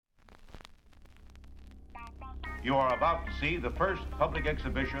You are about to see the first public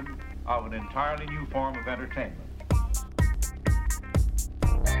exhibition of an entirely new form of entertainment.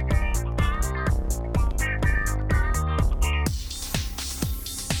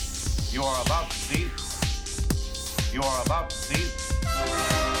 You are about to see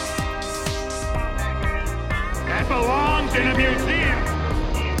That belongs in a museum.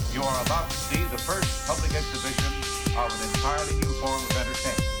 You are about to see the first public exhibition of an entirely new form of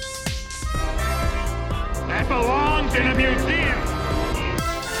entertainment. That belongs in a museum.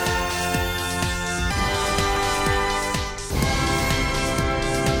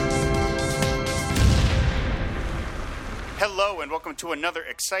 Hello and welcome to another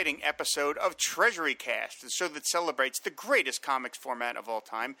exciting episode of TreasuryCast, the show that celebrates the greatest comics format of all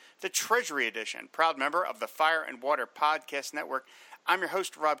time, the Treasury Edition. Proud member of the Fire and Water Podcast Network. I'm your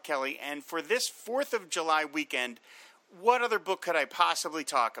host, Rob Kelly, and for this 4th of July weekend, what other book could I possibly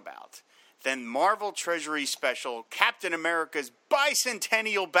talk about than Marvel Treasury Special, Captain America's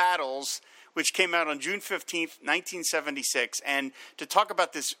Bicentennial Battles, which came out on June 15th, 1976. And to talk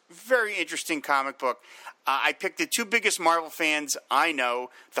about this very interesting comic book, I picked the two biggest Marvel fans I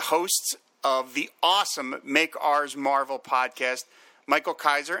know, the hosts of the awesome Make Ours Marvel podcast, Michael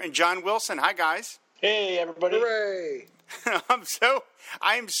Kaiser and John Wilson. Hi, guys. Hey, everybody. Hooray.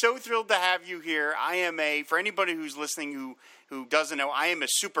 I am so thrilled to have you here. For anybody who's listening who doesn't know, I am a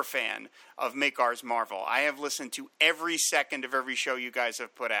super fan of Make Ours Marvel. I have listened to every second of every show you guys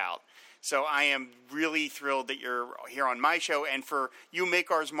have put out. So I am really thrilled that you're here on my show. And for you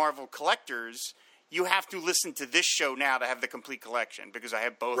Make Ours Marvel collectors, you have to listen to this show now to have the complete collection because I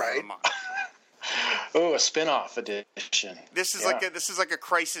have both of them on. Oh, a spin-off edition. This is like a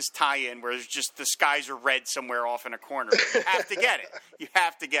Crisis tie-in where there's just the skies are red somewhere off in a corner. You have to get it. You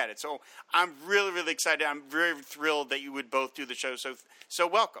have to get it. So I'm really, really excited. I'm very thrilled that you would both do the show. So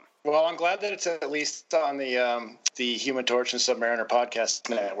welcome. Well, I'm glad that it's at least on the Human Torch and Submariner podcast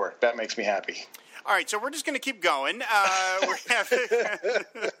network. That makes me happy. All right, so we're just going to keep going.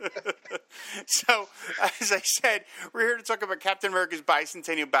 So, as I said, we're here to talk about Captain America's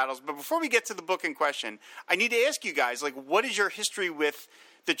Bicentennial Battles. But before we get to the book in question, I need to ask you guys, what is your history with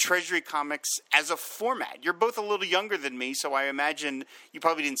the Treasury comics as a format? You're both a little younger than me, so I imagine you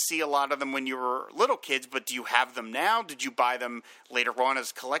probably didn't see a lot of them when you were little kids, but do you have them now? Did you buy them later on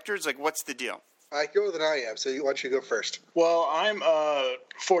as collectors? What's the deal? I go than I am, so why don't you go first? Well, I'm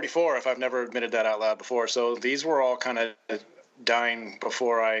 44, if I've never admitted that out loud before, so these were all kind of dying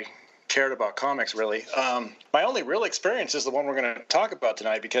before I cared about comics, really. My only real experience is the one we're going to talk about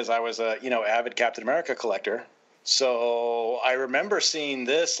tonight because I was a avid Captain America collector. So I remember seeing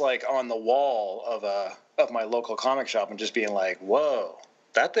this on the wall of my local comic shop and just being like, whoa,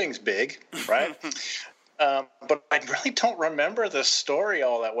 that thing's big, right? But I really don't remember the story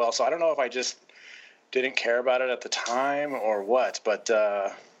all that well, so I don't know if I just didn't care about it at the time or what. But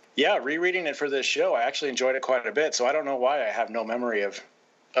rereading it for this show, I actually enjoyed it quite a bit, so I don't know why I have no memory of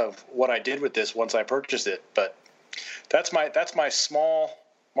what I did with this once I purchased it. But that's my small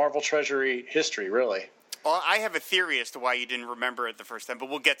Marvel Treasury history, really. Well, I have a theory as to why you didn't remember it the first time, but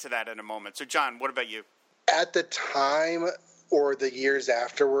we'll get to that in a moment. So, John, what about you? At the time or the years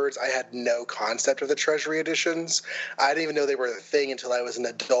afterwards, I had no concept of the Treasury editions. I didn't even know they were a thing until I was an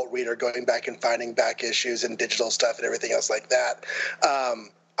adult reader going back and finding back issues and digital stuff and everything else like that.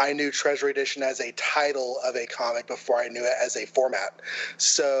 I knew Treasury Edition as a title of a comic before I knew it as a format.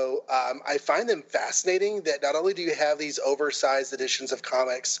 So I find them fascinating that not only do you have these oversized editions of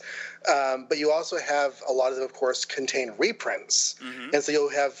comics, but you also have a lot of them, of course, contain reprints. Mm-hmm. And so you'll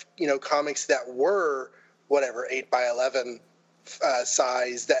have, comics that were, 8 by 11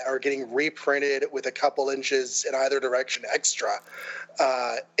 size that are getting reprinted with a couple inches in either direction extra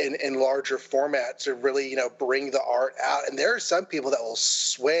in larger format to really bring the art out. And there are some people that will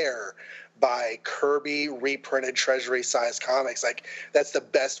swear by Kirby reprinted Treasury size comics. That's the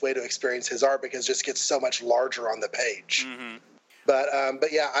best way to experience his art because it just gets so much larger on the page. Mm-hmm.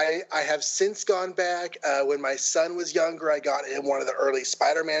 But yeah, I have since gone back. When my son was younger, I got him one of the early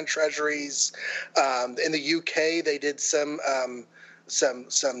Spider-Man treasuries. In the UK, they did some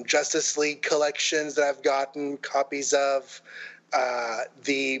Justice League collections that I've gotten copies of.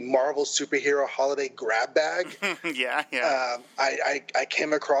 The Marvel Superhero Holiday Grab Bag. Yeah. I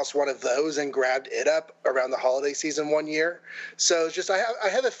came across one of those and grabbed it up around the holiday season one year. So I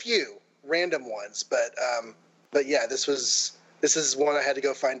have a few random ones, but yeah, this is one I had to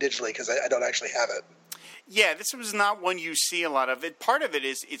go find digitally because I don't actually have it. Yeah, this was not one you see a lot of. Part of it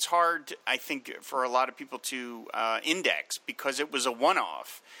is it's hard, I think, for a lot of people to index because it was a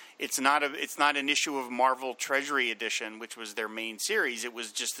one-off. It's not an issue of Marvel Treasury Edition, which was their main series. It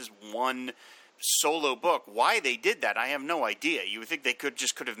was just this one solo book. Why they did that, I have no idea. You would think they could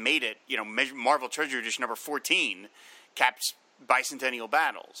have made it, Marvel Treasury Edition number 14, Cap's Bicentennial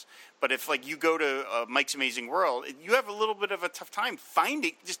Battles. But if, you go to Mike's Amazing World, you have a little bit of a tough time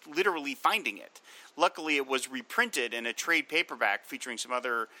literally finding it. Luckily, it was reprinted in a trade paperback featuring some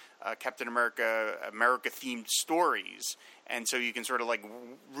other Captain America-themed stories. And so you can sort of,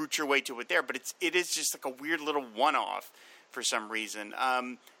 root your way to it there. But it is just, a weird little one-off for some reason.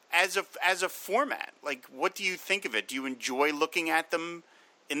 As a format, what do you think of it? Do you enjoy looking at them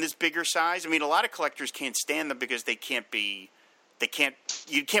in this bigger size? I mean, a lot of collectors can't stand them because you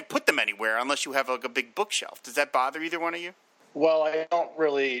can't put them anywhere unless you have a big bookshelf. Does that bother either one of you? Well, I don't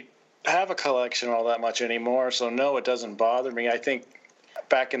really have a collection all that much anymore, so no, it doesn't bother me. I think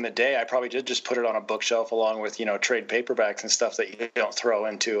back in the day, I probably did just put it on a bookshelf along with, trade paperbacks and stuff that you don't throw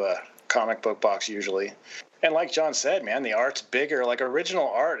into a comic book box usually. And like John said, man, the art's bigger. Original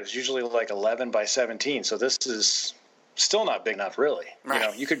art is usually 11 by 17, so this is still not big enough, really.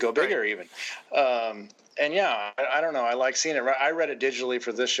 Right. You could go bigger even. And yeah, I don't know. I like seeing it. I read it digitally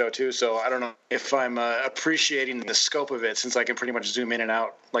for this show too, so I don't know if I'm appreciating the scope of it since I can pretty much zoom in and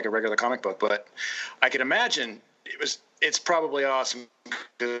out like a regular comic book. But I can imagine it's probably awesome.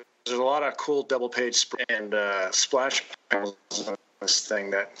 There's a lot of cool double page and splash panels on this thing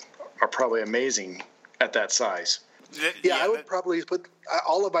that are probably amazing at that size. Yeah, I would probably put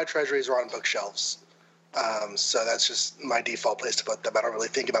all of my treasuries are on bookshelves. So that's just my default place to put them. I don't really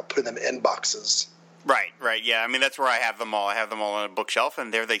think about putting them in boxes. Right. Yeah, I mean, that's where I have them all. I have them all on a bookshelf,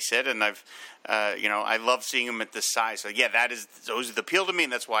 and there they sit, and I love seeing them at this size. So, yeah, those are the appeal to me,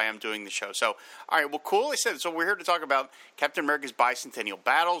 and that's why I'm doing the show. So, all right, well, cool. So we're here to talk about Captain America's Bicentennial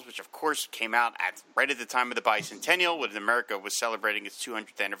Battles, which, of course, came out right at the time of the Bicentennial, when America was celebrating its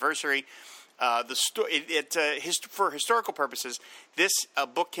 200th anniversary. For historical purposes, this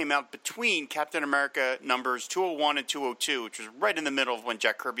book came out between Captain America numbers 201 and 202, which was right in the middle of when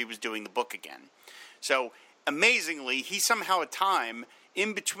Jack Kirby was doing the book again. So, amazingly, he somehow had time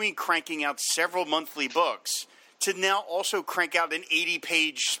in between cranking out several monthly books to now also crank out an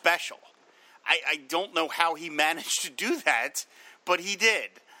 80-page special. I don't know how he managed to do that, but he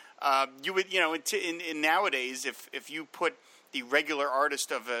did. You would, in nowadays, if you put the regular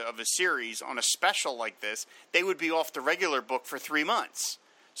artist of a series on a special like this, they would be off the regular book for 3 months.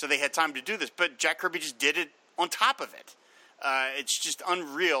 So they had time to do this. But Jack Kirby just did it on top of it. It's just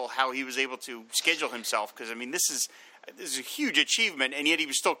unreal how he was able to schedule himself, because, I mean, this is a huge achievement, and yet he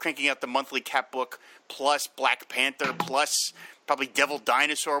was still cranking out the monthly Cap book, plus Black Panther, plus probably Devil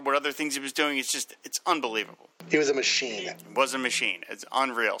Dinosaur, what other things he was doing. It's unbelievable. He was a machine. He was a machine. It's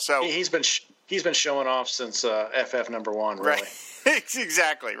unreal. So he's been showing off since FF number 1, really. Right.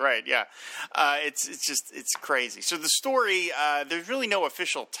 Exactly, right, yeah. It's crazy. So the story, there's really no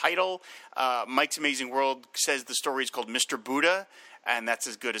official title. Mike's Amazing World says the story is called Mr. Buddha, and that's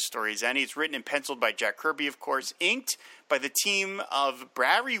as good a story as any. It's written and penciled by Jack Kirby, of course, inked by the team of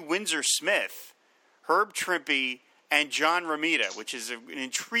Barry Windsor Smith, Herb Trimpe, and John Romita, which is an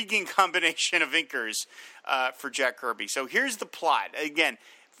intriguing combination of inkers for Jack Kirby. So here's the plot. Again,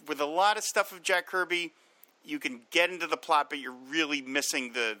 with a lot of stuff of Jack Kirby, you can get into the plot, but you're really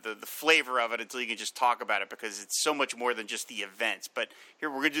missing the flavor of it until you can just talk about it, because it's so much more than just the events. But here,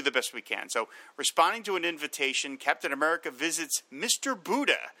 we're going to do the best we can. So, responding to an invitation, Captain America visits Mr.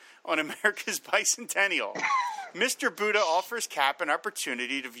 Buddha on America's Bicentennial. Mr. Buddha offers Cap an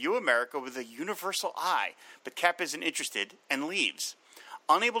opportunity to view America with a universal eye, but Cap isn't interested and leaves.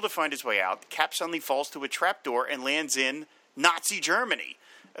 Unable to find his way out, Cap suddenly falls to a trapdoor and lands in Nazi Germany.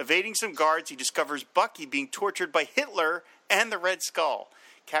 Evading some guards, he discovers Bucky being tortured by Hitler and the Red Skull.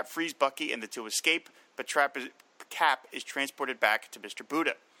 Cap frees Bucky and the two escape, but Cap is transported back to Mr.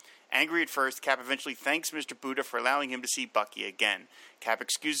 Buddha. Angry at first, Cap eventually thanks Mr. Buddha for allowing him to see Bucky again. Cap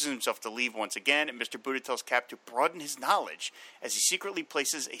excuses himself to leave once again, and Mr. Buddha tells Cap to broaden his knowledge as he secretly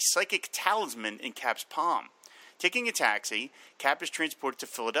places a psychic talisman in Cap's palm. Taking a taxi, Cap is transported to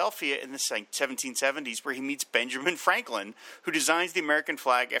Philadelphia in the 1770s, where he meets Benjamin Franklin, who designs the American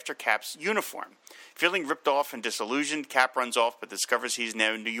flag after Cap's uniform. Feeling ripped off and disillusioned, Cap runs off but discovers he's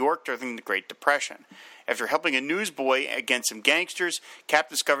now in New York during the Great Depression. After helping a newsboy against some gangsters, Cap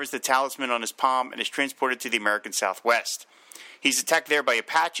discovers the talisman on his palm and is transported to the American Southwest. He's attacked there by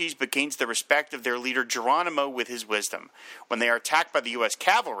Apaches, but gains the respect of their leader Geronimo with his wisdom. When they are attacked by the U.S.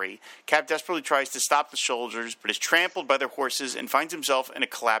 cavalry, Cap desperately tries to stop the soldiers, but is trampled by their horses and finds himself in a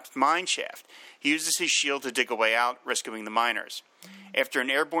collapsed mine shaft. He uses his shield to dig a way out, rescuing the miners. After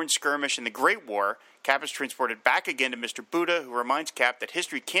an airborne skirmish in the Great War, Cap is transported back again to Mr. Buddha, who reminds Cap that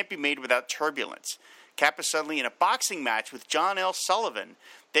history can't be made without turbulence. Cap is suddenly in a boxing match with John L. Sullivan,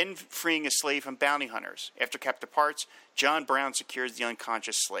 then freeing a slave from bounty hunters. After Cap departs, John Brown secures the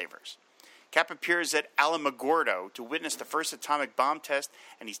unconscious slavers. Cap appears at Alamogordo to witness the first atomic bomb test,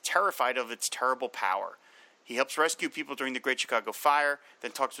 and he's terrified of its terrible power. He helps rescue people during the Great Chicago Fire,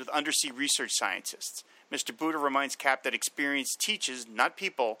 then talks with undersea research scientists. Mr. Buddha reminds Cap that experience teaches, not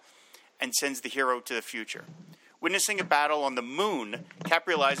people, and sends the hero to the future. Witnessing a battle on the moon, Cap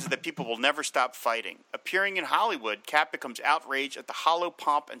realizes that people will never stop fighting. Appearing in Hollywood, Cap becomes outraged at the hollow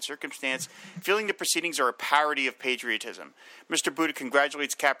pomp and circumstance, feeling the proceedings are a parody of patriotism. Mr. Buddha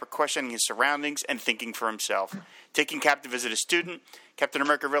congratulates Cap for questioning his surroundings and thinking for himself. Taking Cap to visit a student, Captain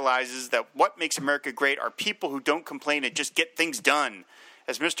America realizes that what makes America great are people who don't complain and just get things done.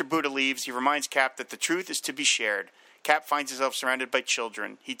 As Mr. Buddha leaves, he reminds Cap that the truth is to be shared. Cap finds himself surrounded by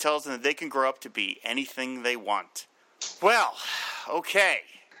children. He tells them that they can grow up to be anything they want. Well, okay.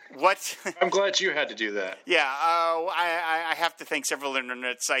 What? I'm glad you had to do that. Yeah, I have to thank several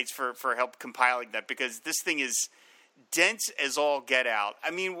internet sites for help compiling that, because this thing is dense as all get out.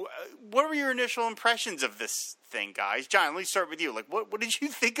 I mean, what were your initial impressions of this thing, guys? John, let me start with you. Like, what did you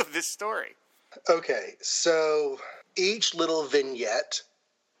think of this story? Okay, so each little vignette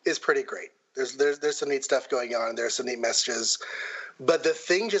is pretty great. There's some neat stuff going on. There's some neat messages. But the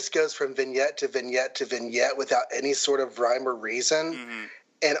thing just goes from vignette to vignette to vignette without any sort of rhyme or reason. Mm-hmm.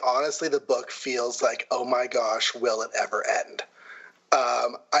 And honestly, the book feels like, oh my gosh, will it ever end?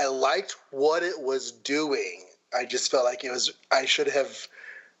 I liked what it was doing. I just felt like I should have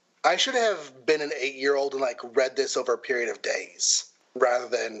been an 8-year-old and like read this over a period of days rather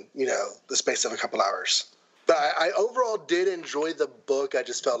than, the space of a couple hours. But I overall did enjoy the book. I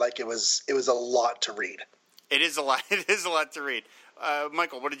just felt like it was a lot to read. It is a lot. It is a lot to read.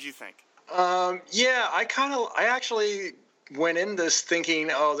 Michael, what did you think? I actually went in this thinking,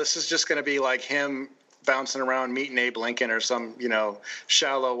 oh, this is just going to be like him bouncing around meeting Abe Lincoln or some,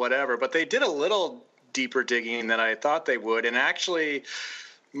 shallow whatever. But they did a little deeper digging than I thought they would. And actually,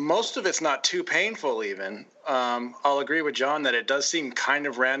 most of it's not too painful even. I'll agree with John that it does seem kind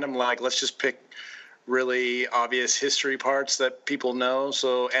of random, like let's just pick really obvious history parts that people know.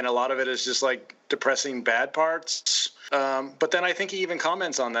 So, and a lot of it is just like depressing bad parts. But then I think he even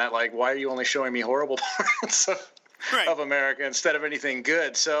comments on that, like, why are you only showing me horrible parts of America instead of anything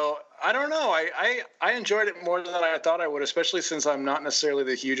good? So I don't know. I enjoyed it more than I thought I would, especially since I'm not necessarily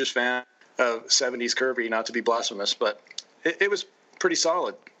the hugest fan of 70s Kirby, not to be blasphemous, but it was pretty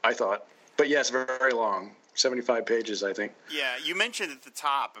solid, I thought. But yes, very long. 75 pages, I think. Yeah, you mentioned at the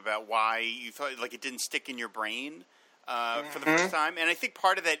top about why you thought like it didn't stick in your brain for the first time, and I think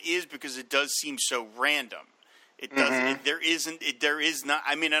part of that is because it does seem so random. It does. There is not.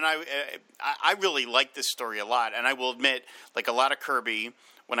 I mean, and I really like this story a lot, and I will admit, like a lot of Kirby,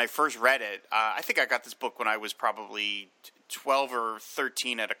 when I first read it, I think I got this book when I was probably 12 or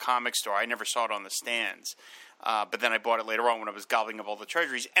 13 at a comic store. I never saw it on the stands, but then I bought it later on when I was gobbling up all the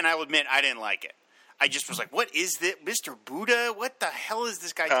treasuries, and I will admit I didn't like it. I just was like, what is this? Mr. Buddha? What the hell is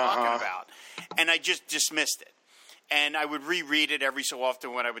this guy talking about? And I just dismissed it. And I would reread it every so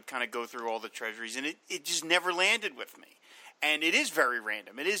often when I would kind of go through all the treasuries, and it just never landed with me. And it is very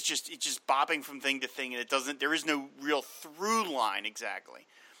random. It's just bobbing from thing to thing, and there is no real through line exactly.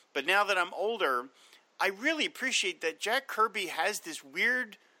 But now that I'm older, I really appreciate that Jack Kirby has this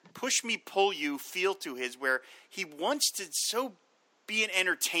weird push me, pull you feel to his, where he wants to so be an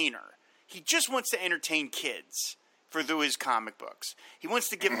entertainer. He just wants to entertain kids through his comic books. He wants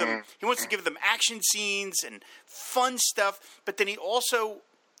to give them action scenes and fun stuff, but then he also,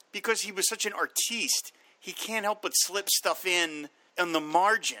 because he was such an artiste, he can't help but slip stuff in on the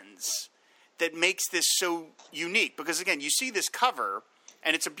margins that makes this so unique. Because again, you see this cover,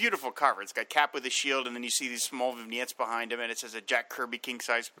 and it's a beautiful cover. It's got Cap with a shield, and then you see these small vignettes behind him, and it says a Jack Kirby King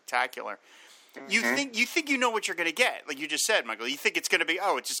Size Spectacular. You think you know what you're going to get, like you just said, Michael. You think it's going to be,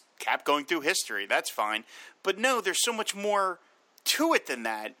 it's just Cap going through history. That's fine. But no, there's so much more to it than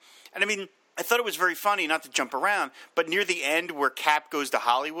that. And I mean, I thought it was very funny, not to jump around, but near the end where Cap goes to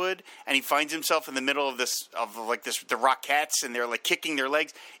Hollywood and he finds himself in the middle of the Rockettes, and they're like kicking their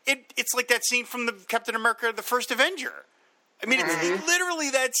legs. It's like that scene from the Captain America, the First Avenger. I mean, it's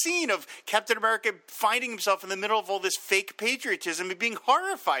literally that scene of Captain America finding himself in the middle of all this fake patriotism and being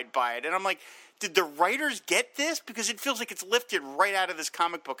horrified by it. And I'm like, did the writers get this? Because it feels like it's lifted right out of this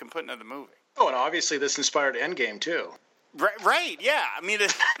comic book and put into the movie. Oh, and obviously this inspired Endgame, too. Right, yeah. I mean,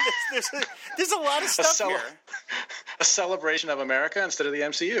 there's a lot of stuff here. A celebration of America instead of the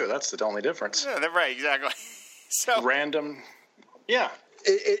MCU. That's the only difference. Yeah, right, exactly. So random, yeah.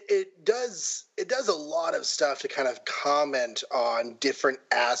 it does a lot of stuff to kind of comment on different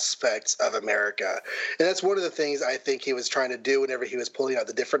aspects of America, and that's one of the things I think he was trying to do whenever he was pulling out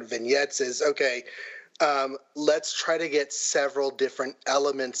the different vignettes. Is okay, let's try to get several different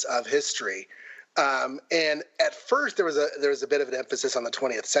elements of history. And at first there was a bit of an emphasis on the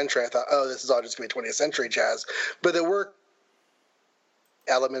 20th century. I thought, oh, this is all just going to be 20th century jazz, but there were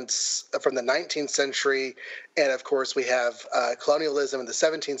elements from the 19th century, and of course we have colonialism in the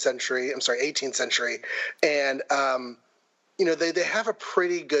 18th century, and they have a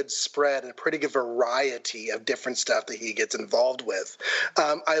pretty good spread and a pretty good variety of different stuff that he gets involved with.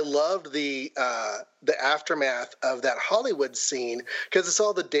 I loved the aftermath of that Hollywood scene because it's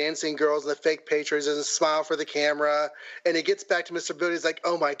all the dancing girls and the fake patrons and the smile for the camera, and he gets back to Mr. Booty. He's like,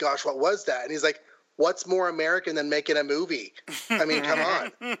 oh my gosh, what was that? And he's like, what's more American than making a movie? I mean, come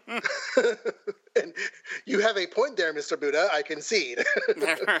on. And you have a point there, Mr. Buddha. I concede.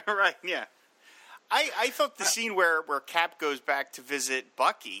 Right, yeah. I thought the scene where Cap goes back to visit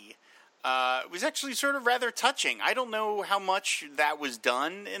Bucky was actually sort of rather touching. I don't know how much that was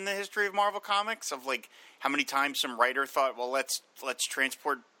done in the history of Marvel Comics, of like how many times some writer thought, well, let's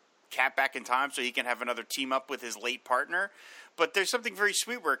transport Cap back in time so he can have another team up with his late partner. But there's something very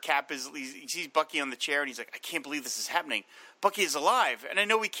sweet where Cap he sees Bucky on the chair and he's like, I can't believe this is happening. Bucky is alive, and I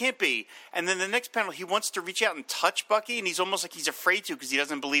know he can't be. And then the next panel, he wants to reach out and touch Bucky, and he's almost like he's afraid to because he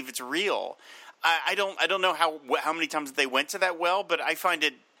doesn't believe it's real. I don't know how many times they went to that well, but I find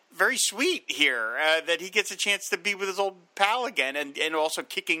it very sweet here that he gets a chance to be with his old pal again and also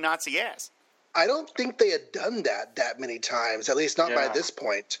kicking Nazi ass. I don't think they had done that many times, at least not by this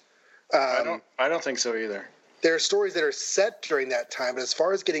point. I don't think so either. There are stories that are set during that time, but as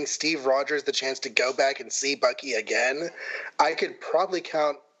far as getting Steve Rogers the chance to go back and see Bucky again, I could probably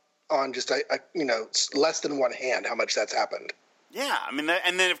count on just less than one hand how much that's happened. Yeah, I mean,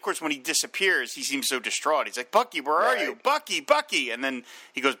 and then of course when he disappears, he seems so distraught. He's like, "Bucky, where are you? Bucky!" And then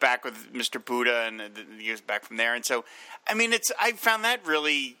he goes back with Mr. Buddha, and he goes back from there. And so, I mean, I found that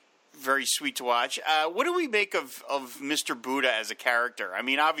really very sweet to watch. What do we make of Mr. Buddha as a character? I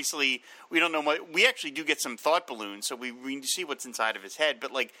mean, obviously, we don't know what. We actually do get some thought balloons, so we see what's inside of his head.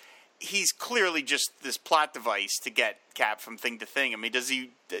 But, like, he's clearly just this plot device to get Cap from thing to thing. I mean, does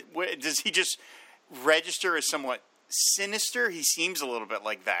he just register as somewhat sinister? He seems a little bit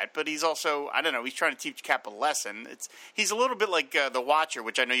like that, but he's also, I don't know, he's trying to teach Cap a lesson. He's a little bit like the Watcher,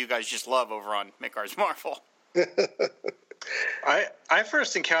 which I know you guys just love over on Make Ours Marvel. I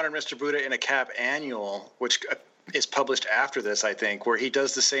first encountered Mr. Buddha in a Cap annual, which is published after this, I think, where he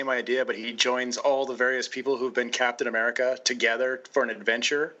does the same idea, but he joins all the various people who've been Captain America together for an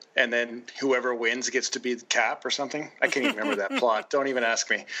adventure, and then whoever wins gets to be the Cap or something. I can't even remember that plot. Don't even ask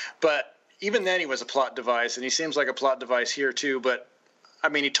me. But even then he was a plot device, and he seems like a plot device here too, but, I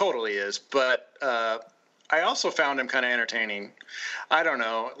mean, he totally is. But I also found him kind of entertaining. I don't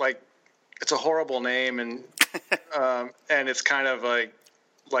know, like, it's a horrible name, and it's kind of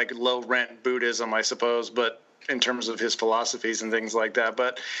like low-rent Buddhism, I suppose, but in terms of his philosophies and things like that.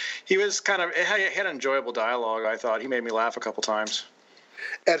 But he was it had enjoyable dialogue, I thought. He made me laugh a couple times.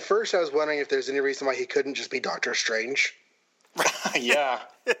 At first, I was wondering if there's any reason why he couldn't just be Doctor Strange. Yeah.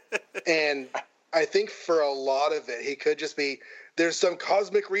 And I think for a lot of it, he could just be, there's some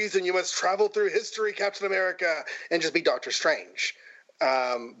cosmic reason you must travel through history, Captain America, and just be Doctor Strange.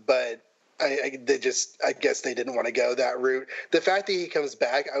 But I guess they didn't want to go that route. The fact that he comes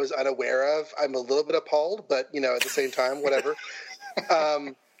back, I was unaware of. I'm a little bit appalled, but, at the same time, whatever.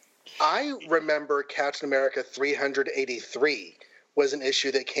 I remember Captain America 383 was an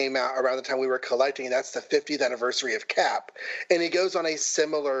issue that came out around the time we were collecting, and that's the 50th anniversary of Cap. And he goes on a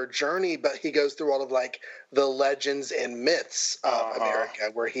similar journey, but he goes through all of, like, the legends and myths of America,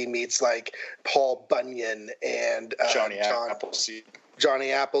 where he meets, like, Paul Bunyan and Johnny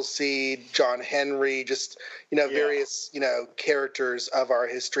Appleseed, John Henry, just, various, characters of our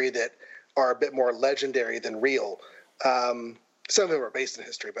history that are a bit more legendary than real. Some of them are based in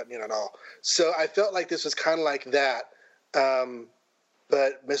history, but, not all. So I felt like this was kind of like that.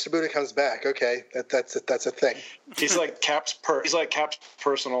 But Mr. Buddha comes back. Okay, that's a thing. He's like Cap's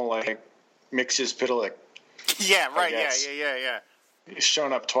personal, like, Mixes-Pitalik. Yeah, right. Yeah. He's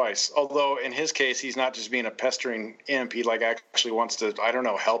shown up twice. Although in his case, he's not just being a pestering imp. He actually wants to, I don't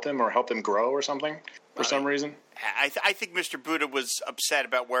know, help him grow or something for some reason. I think Mr. Buddha was upset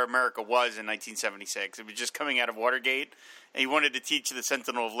about where America was in 1976. It was just coming out of Watergate, and he wanted to teach the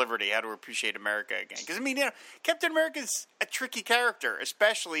Sentinel of Liberty how to appreciate America again. Because, I mean, Captain America's a tricky character,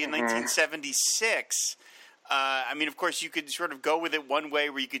 especially in 1976. I mean, of course, you could sort of go with it one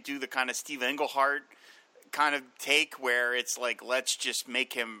way where you could do the kind of Steve Englehart kind of take where it's like, let's just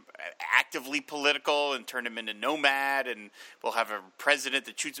make him actively political and turn him into nomad, and we'll have a president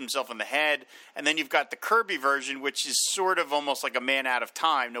that shoots himself in the head. And then you've got the Kirby version, which is sort of almost like a man out of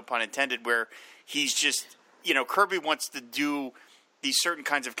time, no pun intended, where he's just, Kirby wants to do these certain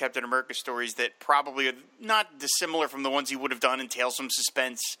kinds of Captain America stories that probably are not dissimilar from the ones he would have done in Tales from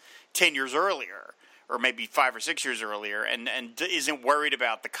Suspense 10 years earlier, or maybe 5 or 6 years earlier, and isn't worried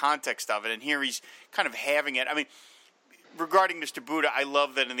about the context of it. And here he's kind of having it. I mean, regarding Mr. Buddha, I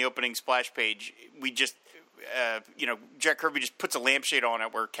love that in the opening splash page, we just, Jack Kirby just puts a lampshade on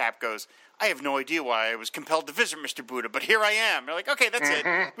it where Cap goes, I have no idea why I was compelled to visit Mr. Buddha, but here I am. You're like, okay, that's it.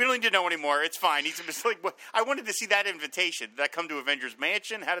 We don't need to know anymore. It's fine. He's just like, I wanted to see that invitation. Did that come to Avengers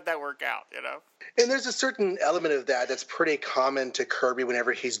Mansion? How did that work out, And there's a certain element of that that's pretty common to Kirby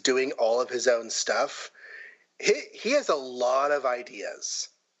whenever he's doing all of his own stuff. He has a lot of ideas,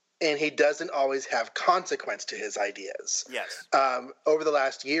 and he doesn't always have consequence to his ideas. Yes. Over the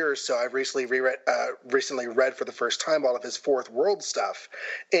last year or so, I've recently read for the first time all of his Fourth World stuff,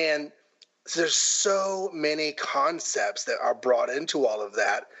 and there's so many concepts that are brought into all of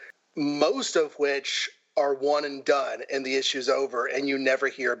that, most of which are one and done, and the issue's over, and you never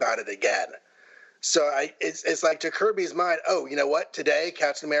hear about it again. So it's like, to Kirby's mind, oh, you know what? Today,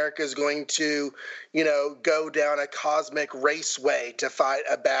 Captain America is going to, go down a cosmic raceway to fight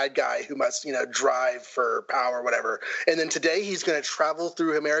a bad guy who must, drive for power or whatever. And then today he's going to travel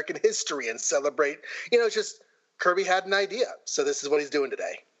through American history and celebrate. It's just Kirby had an idea. So this is what he's doing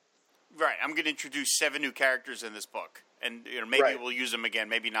today. Right. I'm going to introduce 7 new characters in this book. And maybe we'll use them again,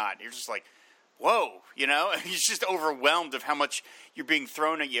 maybe not. You're just like, whoa, he's just overwhelmed of how much you're being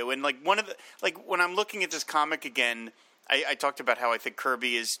thrown at you. And when I'm looking at this comic again, I talked about how I think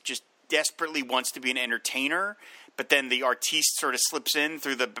Kirby is just desperately wants to be an entertainer, but then the artiste sort of slips in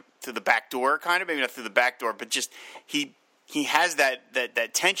through the back door, kind of, maybe not through the back door, but just he has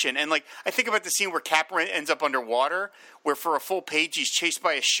that tension. And I think about the scene where Cap ends up underwater, where for a full page he's chased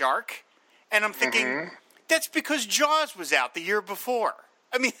by a shark, and I'm thinking that's because Jaws was out the year before.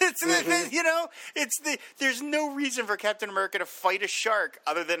 I mean, there's no reason for Captain America to fight a shark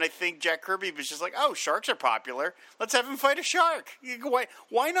other than I think Jack Kirby was just like, oh, sharks are popular. Let's have him fight a shark.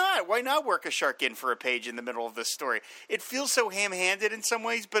 Why not? Why not work a shark in for a page in the middle of this story? It feels so ham-handed in some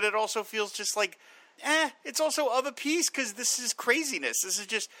ways, but it also feels just like, it's also of a piece because this is craziness. This is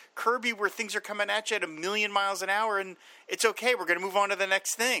just Kirby where things are coming at you at 1,000,000 miles an hour, and it's okay. We're going to move on to the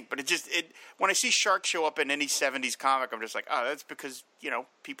next thing. But when I see sharks show up in any 70s comic, I'm just like, oh, that's because,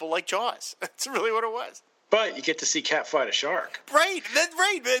 people like Jaws. That's really what it was. But you get to see Cap fight a shark. Right. That's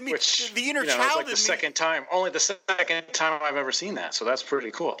right. I mean, which, the inner child it's like only the second time I've ever seen that. So that's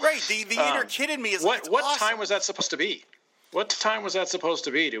pretty cool. Right. The inner kid in me is like, what awesome. time was that supposed to be? What time was that supposed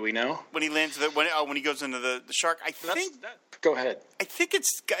to be? Do we know? When he lands when he goes into the shark, Go ahead. I think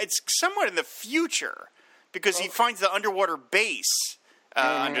it's somewhat in the future because he finds the underwater base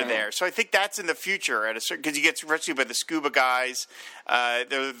under there. So I think that's in the future at a certain, because he gets rescued by the scuba guys.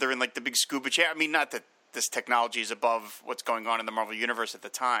 They're in like the big scuba chair. I mean, not that this technology is above what's going on in the Marvel Universe at the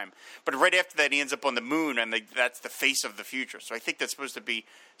time, but right after that he ends up on the moon, and that's the face of the future. So I think that's supposed to be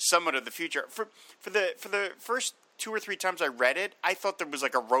somewhat of the future. For the first 2 or 3 times I read it, I thought there was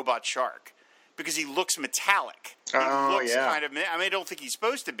like a robot shark because he looks metallic. He looks kind of. I don't think he's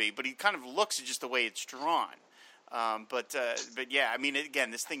supposed to be, but he kind of looks just the way it's drawn. But yeah, I mean,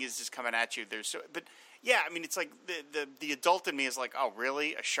 again, this thing is just coming at you. It's like the adult in me is like, oh,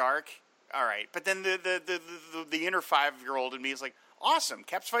 really, a shark? All right, but then the inner 5-year-old in me is like, awesome,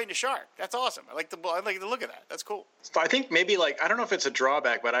 Cap's fighting a shark. That's awesome. I like the look of that. That's cool. I think maybe I don't know if it's a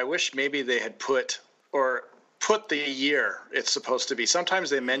drawback, but I wish maybe they had put the year it's supposed to be. Sometimes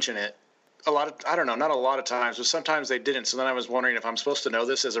they mention it. Not a lot of times, but sometimes they didn't. So then I was wondering if I'm supposed to know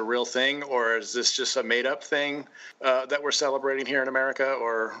this as a real thing, or is this just a made-up thing that we're celebrating here in America,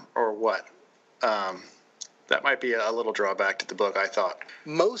 or what? That might be a little drawback to the book, I thought.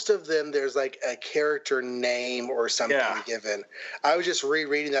 Most of them, there's like a character name or something given. I was just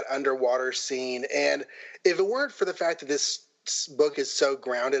rereading that underwater scene, and if it weren't for the fact that this book is so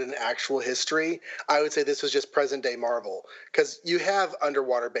grounded in actual history, I would say this was just present-day Marvel. Because you have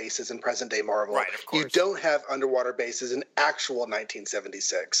underwater bases in present-day Marvel. Right, of course. You don't have underwater bases in actual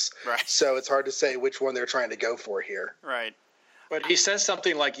 1976. Right. So it's hard to say which one they're trying to go for here. Right. But he says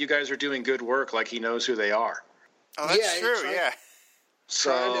something like, you guys are doing good work, like he knows who they are. Oh, that's true, yeah.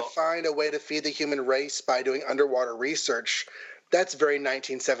 Trying to find a way to feed the human race by doing underwater research, that's very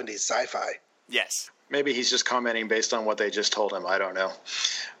 1970s sci-fi. Yes. Maybe he's just commenting based on what they just told him. I don't know.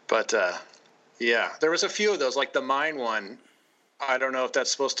 But, yeah, there was a few of those, like the mine one. I don't know if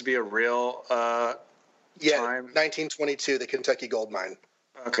that's supposed to be a real Yeah, time? 1922, the Kentucky gold mine.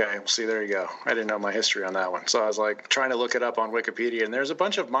 Okay, well, see, there you go. I didn't know my history on that one. So I was like trying to look it up on Wikipedia, and there's a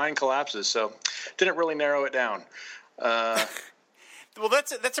bunch of mine collapses, so didn't really narrow it down. Well,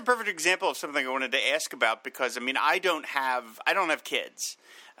 that's a perfect example of something I wanted to ask about, because I mean I don't have kids.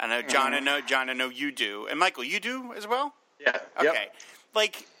 I know John. I know you do, and Michael, you do as well. Yeah. Okay. Yep.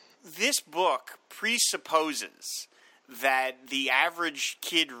 Like, this book presupposes that the average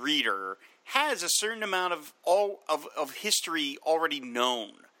kid reader has a certain amount of history already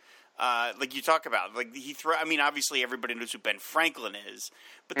known. Like you talk about, like I mean, obviously everybody knows who Ben Franklin is,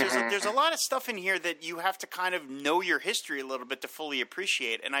 but there's a lot of stuff in here that you have to kind of know your history a little bit to fully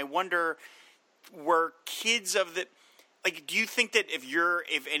appreciate. And I wonder, were kids of the like, do you think that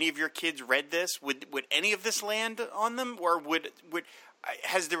if any of your kids read this, would any of this land on them, or would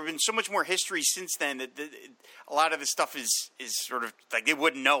has there been so much more history since then that a lot of this stuff is sort of like they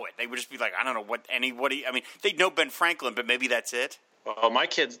wouldn't know it? They would just be like, I don't know what anybody. I mean, they'd know Ben Franklin, but maybe that's it. Well, my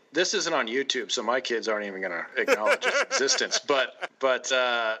kids. This isn't on YouTube, so my kids aren't even going to acknowledge its existence. But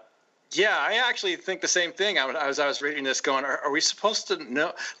yeah, I actually think the same thing. I was reading this, going, are we supposed to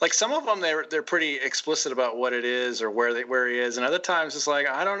know? Like, some of them, they're pretty explicit about what it is or where he is, and other times it's like,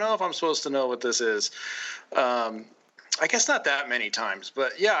 I don't know if I'm supposed to know what this is. I guess not that many times,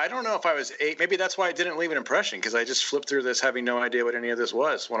 but yeah, I don't know if I was 8. Maybe that's why it didn't leave an impression, because I just flipped through this having no idea what any of this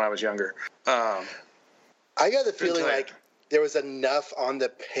was when I was younger. I got the feeling like there was enough on the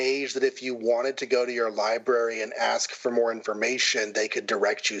page that if you wanted to go to your library and ask for more information, they could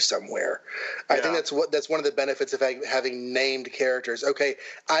direct you somewhere. I think that's one of the benefits of having named characters. Okay,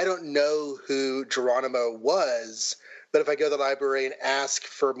 I don't know who Geronimo was, but if I go to the library and ask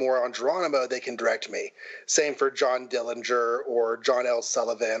for more on Geronimo, they can direct me. Same for John Dillinger or John L.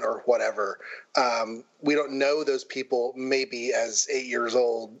 Sullivan or whatever. We don't know those people maybe as 8 years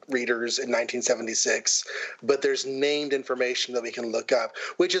old readers in 1976, but there's named information that we can look up,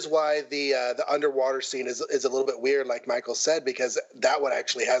 which is why the underwater scene is a little bit weird, like Michael said, because that one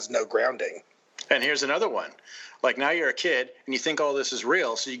actually has no grounding. And here's another one. Like, now you're a kid and you think all this is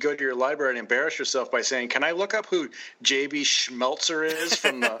real, so you go to your library and embarrass yourself by saying, can I look up who J.B. Schmelzer is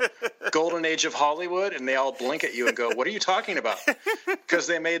from the golden age of Hollywood? And they all blink at you and go, what are you talking about? Because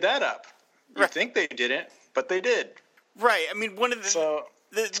they made that up. You think they didn't, but they did. Right. I mean,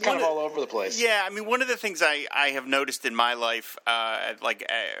 it's kind of all over the place. Yeah, I mean, one of the things I have noticed in my life,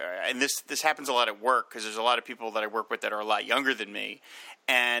 and this happens a lot at work, because there's a lot of people that I work with that are a lot younger than me.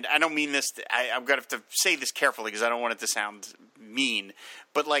 And I don't mean this, I'm going to have to say this carefully because I don't want it to sound mean.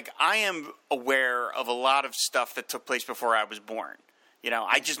 But, like, I am aware of a lot of stuff that took place before I was born. You know,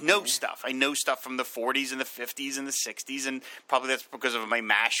 I just know stuff. I know stuff from the 40s and the 50s and the 60s, and probably that's because of my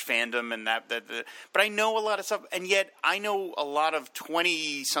MASH fandom and that. But I know a lot of stuff, and yet I know a lot of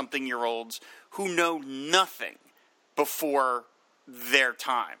 20-something-year-olds who know nothing before their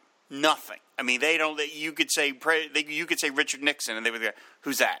time. Nothing. I mean, they don't. You could say Richard Nixon, and they would go,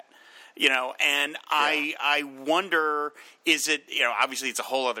 "Who's that?" You know. And yeah. I wonder, is it, you know, obviously it's a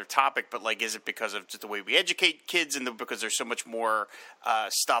whole other topic, but like, is it because of just the way we educate kids, and because there's so much more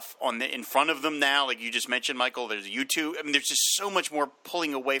stuff in front of them now? Like you just mentioned, Michael, there's YouTube. I mean, there's just so much more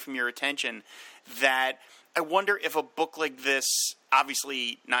pulling away from your attention that I wonder if a book like this,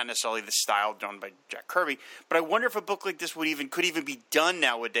 obviously not necessarily the style done by Jack Kirby, but I wonder if a book like this could even be done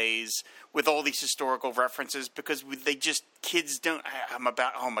nowadays with all these historical references, because kids don't.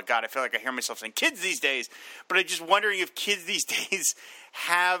 Oh my God, I feel like I hear myself saying kids these days, but I'm just wondering if kids these days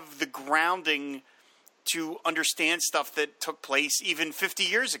have the grounding to understand stuff that took place even 50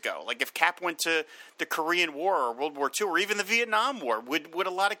 years ago. Like if Cap went to the Korean War or World War II or even the Vietnam War, would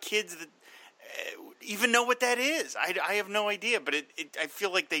a lot of kids that even know what that is? I have no idea, but I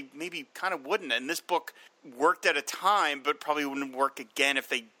feel like they maybe kind of wouldn't. And this book worked at a time, but probably wouldn't work again if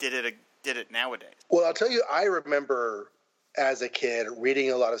they did it nowadays. Well, I'll tell you, I remember as a kid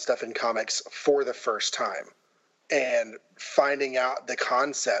reading a lot of stuff in comics for the first time and finding out the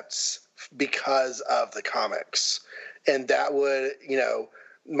concepts because of the comics. And that would, you know,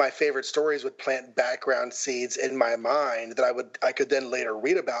 my favorite stories would plant background seeds in my mind that I could then later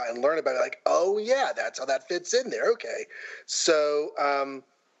read about and learn about it. Like, oh yeah, that's how that fits in there. Okay. So,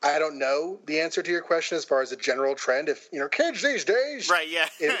 I don't know the answer to your question as far as a general trend. If, you know, kids these days. Right. Yeah.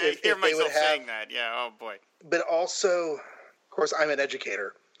 I hear myself saying that. Yeah. Oh boy. But also, of course, I'm an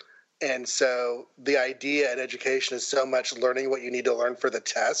educator. And so the idea in education is so much learning what you need to learn for the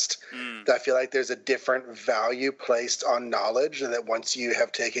test that I feel like there's a different value placed on knowledge, and that once you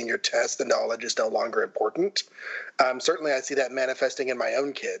have taken your test, the knowledge is no longer important. Certainly I see that manifesting in my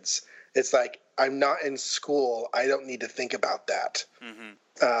own kids. It's like, I'm not in school. I don't need to think about that.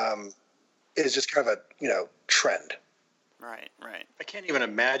 Mm-hmm. is just kind of a trend. Right. I can't even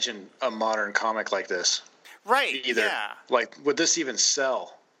imagine a modern comic like this. Right. Either. Yeah. Like, would this even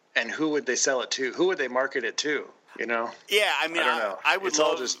sell? And who would they sell it to? Who would they market it to? Yeah, I mean, I don't know. It's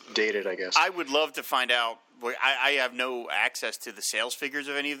all just dated, I guess. I would love to find out. I have no access to the sales figures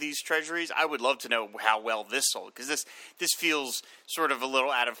of any of these treasuries. I would love to know how well this sold, because this feels sort of a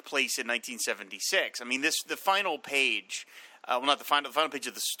little out of place in 1976. I mean, the final page, not the final page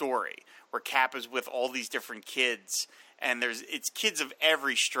of the story, where Cap is with all these different kids, and it's kids of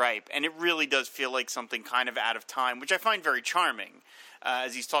every stripe, and it really does feel like something kind of out of time, which I find very charming,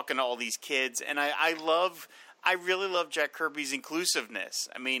 as he's talking to all these kids, and I really love Jack Kirby's inclusiveness.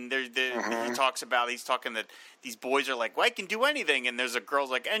 I mean, he's talking that these boys are like, well, I can do anything. And there's a girl's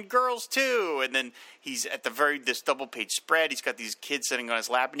like, and girls too. And then he's at this double page spread. He's got these kids sitting on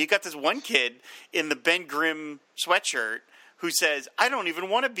his lap. And you got this one kid in the Ben Grimm sweatshirt who says, I don't even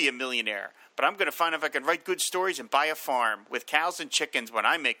want to be a millionaire, but I'm going to find if I can write good stories and buy a farm with cows and chickens when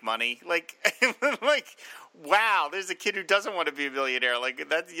I make money. Like, wow, there's a kid who doesn't want to be a millionaire. Like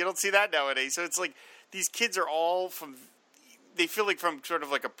that, you don't see that nowadays. So it's like, these kids are all they feel like from sort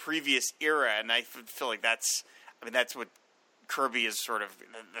of like a previous era, and I feel like that's what Kirby is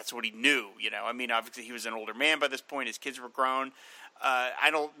that's what he knew, I mean, obviously he was an older man by this point, his kids were grown. I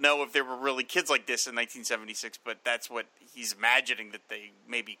don't know if there were really kids like this in 1976, but that's what he's imagining that they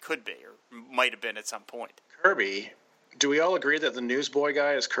maybe could be, or might have been at some point. Kirby, do we all agree that the newsboy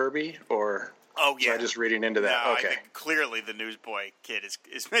guy is Kirby, or... Oh, yeah. Am I just reading into that? No, okay. I think clearly the newsboy kid is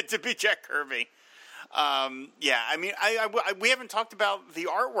meant to be Jack Kirby. Yeah, I mean, we haven't talked about the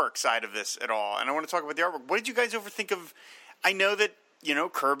artwork side of this at all, and I want to talk about the artwork. What did you guys overthink of? I know that,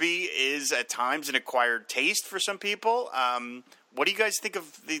 Kirby is at times an acquired taste for some people. What do you guys think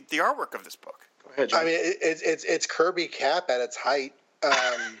of the artwork of this book? Go ahead, Jim. I mean, it's Kirby Cap at its height.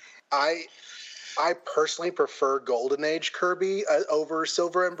 I personally prefer Golden Age Kirby over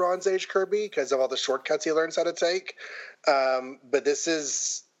Silver and Bronze Age Kirby because of all the shortcuts he learns how to take. But this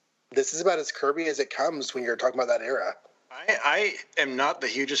is about as Kirby as it comes when you're talking about that era. I am not the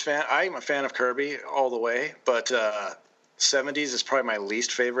hugest fan. I'm a fan of Kirby all the way, but 70s is probably my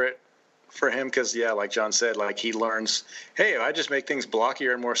least favorite for him because, yeah, like John said, like he learns, hey, if I just make things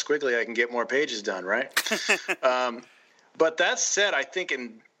blockier and more squiggly, I can get more pages done, right? But that said, I think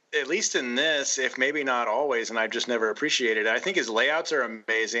at least in this, if maybe not always, and I've just never appreciated it, I think his layouts are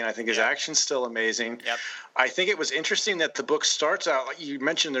amazing. I think his action's still amazing. Yep. I think it was interesting that the book starts out, like you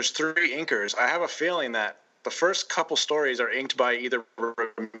mentioned, there's 3 inkers. I have a feeling that the first couple stories are inked by either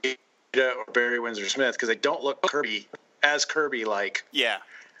Romita or Barry Windsor Smith because they don't look Kirby-like. Yeah.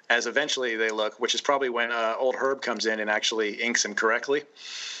 As eventually they look, which is probably when old Herb comes in and actually inks him correctly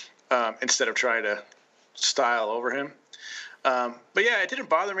instead of trying to style over him. But yeah, it didn't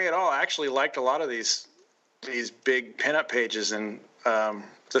bother me at all. I actually liked a lot of these big pinup pages, and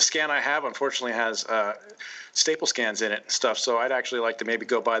the scan I have unfortunately has staple scans in it and stuff. So I'd actually like to maybe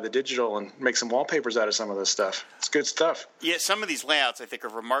go buy the digital and make some wallpapers out of some of this stuff. It's good stuff. Yeah, some of these layouts I think are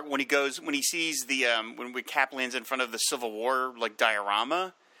remarkable. When he sees the when Cap lands in front of the Civil War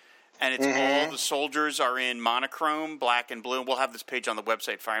diorama. And it's all the soldiers are in monochrome, black and blue. And we'll have this page on the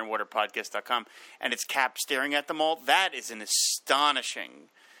website, fireandwaterpodcast.com. And it's Cap staring at them all. That is an astonishing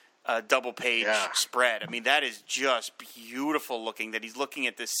double-page spread. I mean, that is just beautiful looking, that he's looking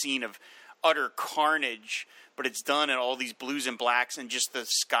at this scene of utter carnage, but it's done in all these blues and blacks, and just the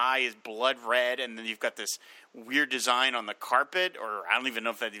sky is blood red, and then you've got this weird design on the carpet, or I don't even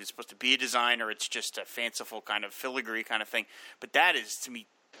know if that is supposed to be a design, or it's just a fanciful kind of filigree kind of thing. But that is, to me,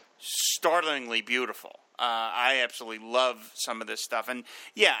 startlingly beautiful. I absolutely love some of this stuff. And,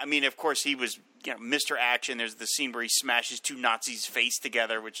 yeah, I mean, of course, he was, Mr. Action. There's the scene where he smashes 2 Nazis' face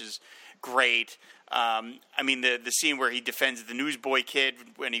together, which is great. I mean, the scene where he defends the newsboy kid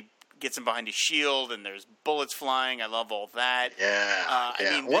when he gets him behind his shield and there's bullets flying. I love all that. Yeah.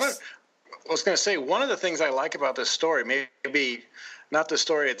 I mean, I was going to say, one of the things I like about this story, maybe not the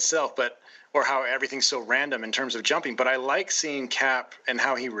story itself, or how everything's so random in terms of jumping. But I like seeing Cap and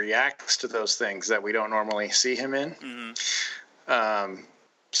how he reacts to those things that we don't normally see him in. Mm-hmm.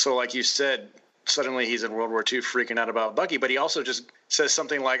 So like you said, suddenly he's in World War II freaking out about Bucky, but he also just says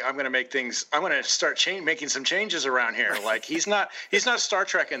something like, I'm going to start making some changes around here. Like he's not Star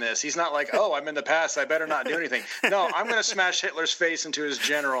Trek in this. He's not like, oh, I'm in the past, I better not do anything. No, I'm going to smash Hitler's face into his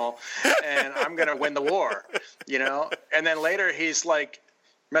general and I'm going to win the war, And then later he's like,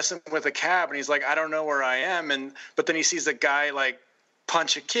 messing with a cab, and he's like, I don't know where I am, but then he sees the guy like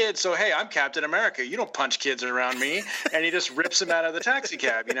punch a kid, so hey, I'm Captain America, you don't punch kids around me, and he just rips him out of the taxi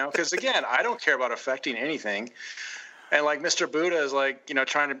cab, because again, I don't care about affecting anything, And like Mr. Buddha is like,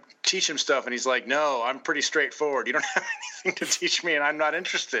 trying to teach him stuff, and he's like, "No, I'm pretty straightforward. You don't have anything to teach me, and I'm not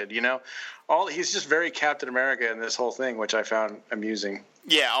interested." He's just very Captain America in this whole thing, which I found amusing.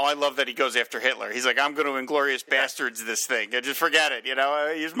 Yeah, I love that he goes after Hitler. He's like, I'm going to Inglorious Bastards this thing. Just forget it.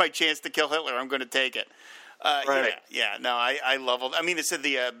 Here's my chance to kill Hitler. I'm going to take it. Right. Yeah. No, I love it. I mean, it said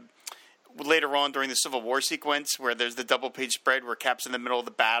later on during the Civil War sequence where there's the double-page spread where Cap's in the middle of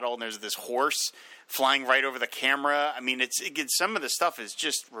the battle and there's this horse flying right over the camera. I mean, some of the stuff is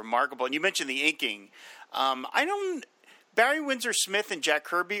just remarkable. And you mentioned the inking. Barry Windsor Smith and Jack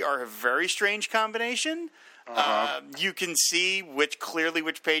Kirby are a very strange combination. You can see which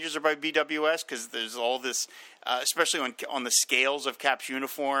pages are by BWS because there's all this, especially on the scales of Cap's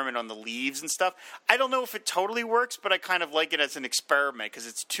uniform and on the leaves and stuff. I don't know if it totally works, but I kind of like it as an experiment because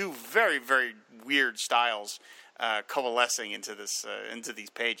it's two very, very weird styles coalescing into these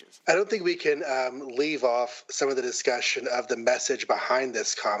pages. I don't think we can leave off some of the discussion of the message behind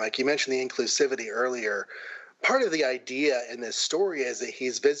this comic. You mentioned the inclusivity earlier. Part of the idea in this story is that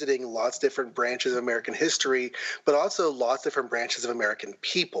he's visiting lots of different branches of American history, but also lots of different branches of American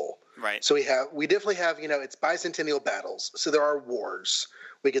people. Right. So we definitely have, it's bicentennial battles. So there are wars.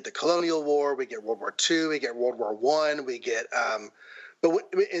 We get the Colonial War, we get World War II, we get World War I, we get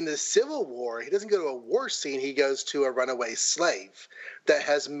but in the Civil War, he doesn't go to a war scene. He goes to a runaway slave that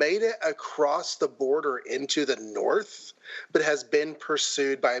has made it across the border into the North, but has been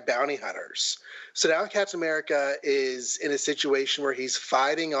pursued by bounty hunters. So now Captain America is in a situation where he's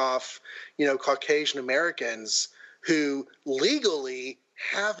fighting off, Caucasian Americans who legally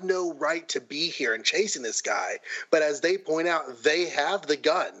have no right to be here and chasing this guy. But as they point out, they have the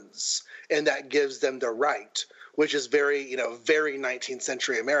guns, and that gives them the right, which is very, very 19th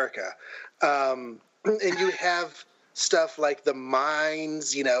century America. And you have stuff like the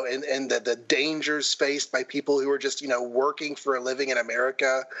mines, and the dangers faced by people who are just, working for a living in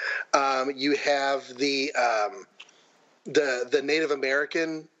America. You have the Native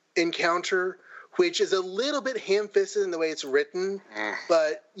American encounter, which is a little bit ham-fisted in the way it's written,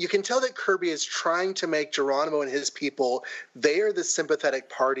 but you can tell that Kirby is trying to make Geronimo and his people, they are the sympathetic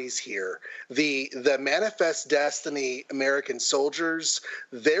parties here. The Manifest Destiny American soldiers,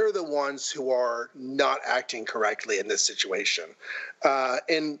 they're the ones who are not acting correctly in this situation.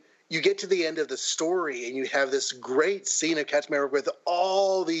 And you get to the end of the story and you have this great scene of Captain America with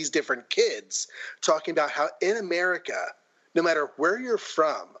all these different kids talking about how in America, no matter where you're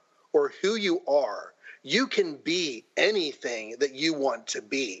from, or who you are, you can be anything that you want to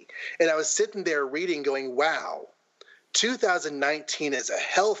be. And I was sitting there reading going, wow, 2019 is a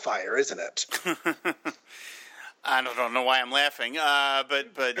hellfire, isn't it? I don't know why I'm laughing,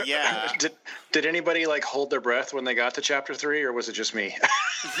 but yeah. Did anybody hold their breath when they got to chapter 3, or was it just me?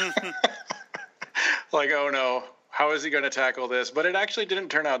 Oh no, how is he going to tackle this? But it actually didn't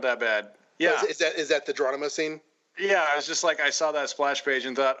turn out that bad. Yeah. Is that the Geronimo scene? Yeah, I was just I saw that splash page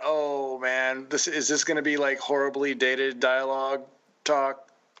and thought, oh man, is this going to be horribly dated dialogue talk?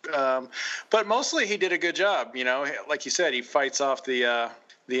 But mostly he did a good job. Like you said, he fights off the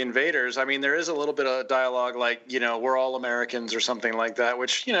invaders. I mean, there is a little bit of dialogue we're all Americans or something like that,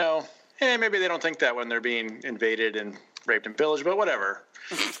 which, maybe they don't think that when they're being invaded and raped and pillaged, but whatever.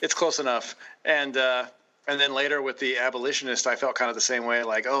 It's close enough. And then later with the abolitionist, I felt kind of the same way,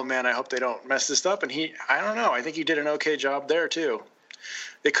 oh man, I hope they don't mess this up. And I don't know, I think he did an okay job there too.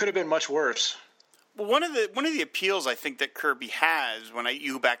 It could have been much worse. Well, one of the appeals I think that Kirby has when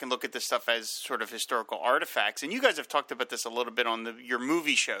you go back and look at this stuff as sort of historical artifacts, and you guys have talked about this a little bit on your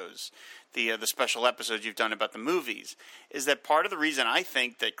movie shows, the special episodes you've done about the movies, is that part of the reason I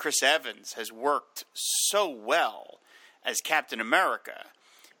think that Chris Evans has worked so well as Captain America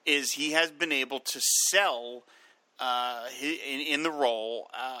is he has been able to sell in the role.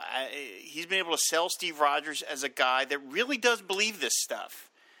 He's been able to sell Steve Rogers as a guy that really does believe this stuff.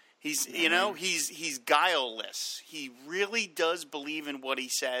 He's he's guileless. He really does believe in what he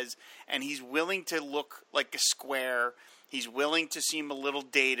says, and he's willing to look like a square. He's willing to seem a little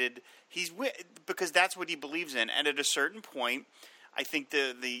dated. Because that's what he believes in. And at a certain point, I think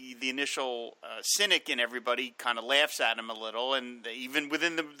the initial cynic in everybody kind of laughs at him a little, and even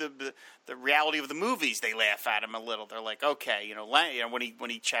within the reality of the movies, they laugh at him a little. They're like, okay, when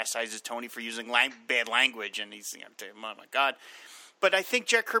he chastises Tony for using bad language, and he's oh my God. But I think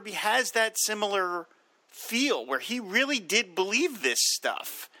Jack Kirby has that similar feel where he really did believe this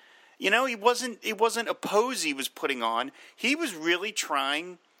stuff. It wasn't a pose he was putting on. He was really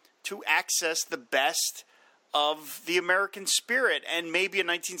trying to access the best of the American spirit, and maybe in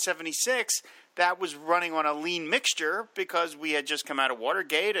 1976 that was running on a lean mixture because we had just come out of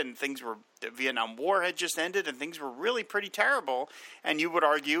Watergate and the Vietnam War had just ended and things were really pretty terrible. And I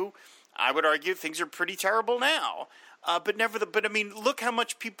would argue things are pretty terrible now. But I mean, look how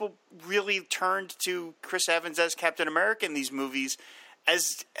much people really turned to Chris Evans as Captain America in these movies.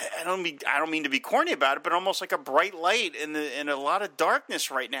 As I don't mean to be corny about it, but almost like a bright light in a lot of darkness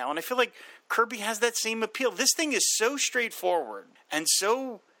right now. And I feel like Kirby has that same appeal. This thing is so straightforward and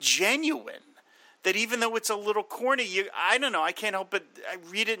so genuine that even though it's a little corny, I don't know, I can't help but I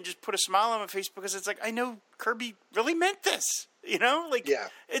read it and just put a smile on my face because it's like I know Kirby really meant this. You know, like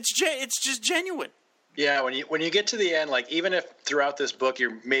it's just genuine. Yeah, when you get to the end, like even if throughout this book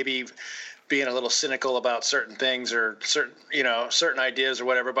you're maybe being a little cynical about certain things or certain ideas or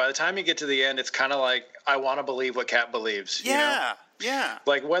whatever, by the time you get to the end, it's kind of like I want to believe what Cap believes. Yeah.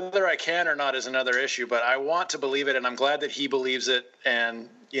 Like whether I can or not is another issue, but I want to believe it, and I'm glad that he believes it, and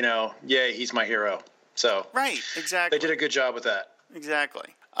he's my hero. So right, exactly. They did a good job with that.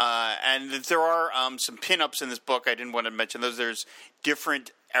 Exactly. And there are some pinups in this book. I didn't want to mention those. There's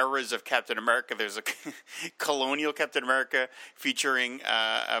different eras of Captain America. There's a colonial Captain America featuring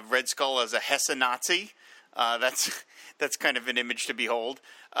a Red Skull as a Hesse Nazi. That's kind of an image to behold.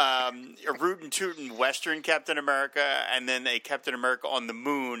 A rootin' tootin' Western Captain America, and then a Captain America on the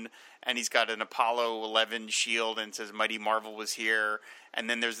moon, and he's got an Apollo 11 shield and says "Mighty Marvel was here." And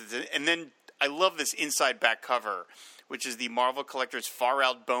then I love this inside back cover, which is the Marvel Collector's Far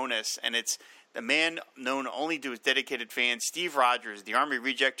Out bonus, and it's the man known only to his dedicated fans, Steve Rogers, the Army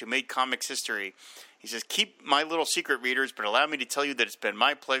reject who made comics history. He says, "Keep my little secret, readers, but allow me to tell you that it's been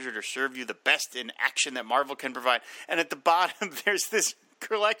my pleasure to serve you the best in action that Marvel can provide." And at the bottom, there's this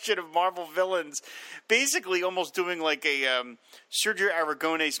collection of Marvel villains, basically almost doing like a Sergio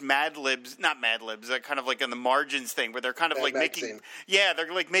Aragones Mad Libs, not Mad Libs, kind of like on the margins thing, where they're kind of like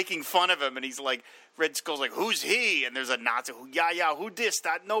they're like making fun of him, and he's like, Red Skull's like, "Who's he?" And there's a Nazi, who dis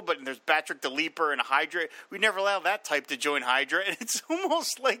that? Nobody. And there's Patrick the Leaper and a Hydra. We never allow that type to join Hydra, and it's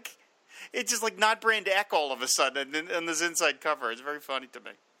almost like it's just like not Brand Eck all of a sudden on this inside cover. It's very funny to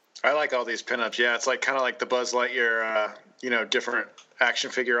me. I like all these pinups. Yeah, it's like kind of like the Buzz Lightyear, different action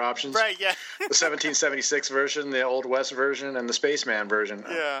figure options. Right, yeah. The 1776 version, the Old West version, and the Spaceman version.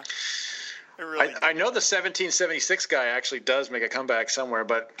 Yeah. I know the 1776 guy actually does make a comeback somewhere,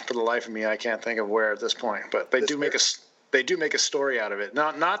 but for the life of me, I can't think of where at this point. But they do make a story out of it.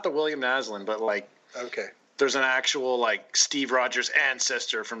 Not the William Naslund, but like there's an actual like Steve Rogers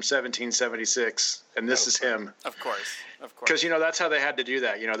ancestor from 1776, and this is him. Of course. Because that's how they had to do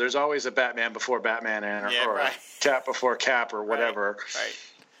that. There's always a Batman before Batman or a Cap before Cap or whatever. Right.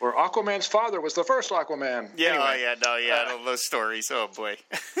 Or Aquaman's father was the first Aquaman. Yeah, anyway. Those stories. Oh boy.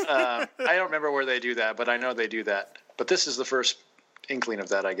 I don't remember where they do that, but I know they do that. But this is the first inkling of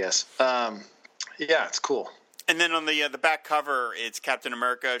that, I guess. It's cool. And then on the back cover, it's Captain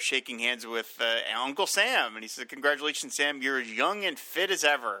America shaking hands with Uncle Sam, and he says, "Congratulations, Sam! You're as young and fit as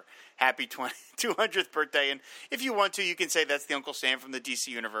ever. Happy 200th birthday!" And if you want to, you can say that's the Uncle Sam from the DC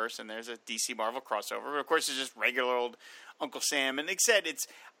universe, and there's a DC Marvel crossover. But of course, it's just regular old Uncle Sam. And like I said,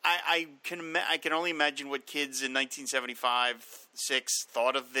 I can only imagine what kids in 1975-6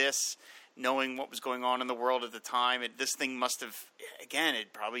 thought of this, knowing what was going on in the world at the time. This thing must have, again,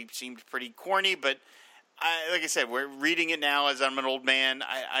 it probably seemed pretty corny, but like I said, we're reading it now as I'm an old man.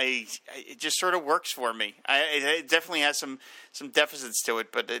 It just sort of works for me. It definitely has some deficits to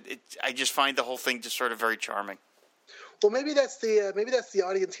it, but I just find the whole thing just sort of very charming. Well, maybe that's the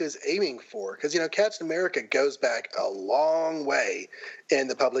audience he was aiming for, because Captain America goes back a long way in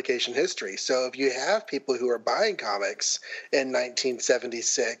the publication history. So if you have people who are buying comics in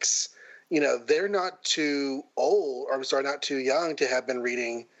 1976, they're not too old, or I'm sorry, not too young to have been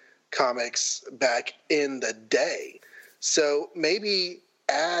reading comics back in the day. So maybe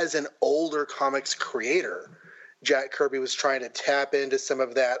as an older comics creator, Jack Kirby was trying to tap into some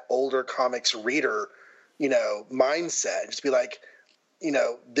of that older comics reader, mindset. Just be like,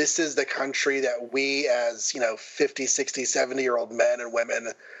 this is the country that we as, 50, 60, 70-year-old men and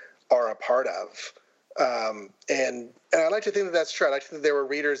women are a part of. And I like to think that that's true. I like to think that there were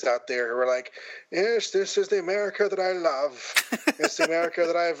readers out there who were like, yes, this is the America that I love. It's the America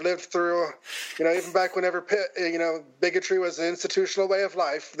that I've lived through. Even back whenever, bigotry was an institutional way of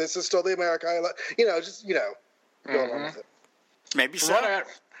life, this is still the America I love. Go along with it. Maybe so.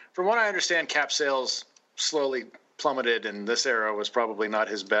 From what I understand, Cap sales slowly plummeted, and this era was probably not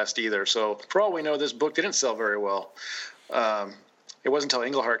his best either. So for all we know, this book didn't sell very well. It wasn't until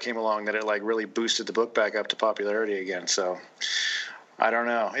Englehart came along that it really boosted the book back up to popularity again. So I don't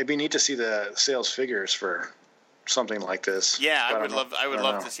know. It'd be neat to see the sales figures for something like this. Yeah, But I would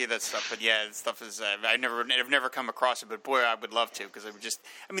love to see that stuff. But yeah, the stuff is I've never come across it. But boy, I would love to, because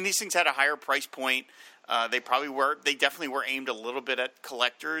these things had a higher price point. They definitely were aimed a little bit at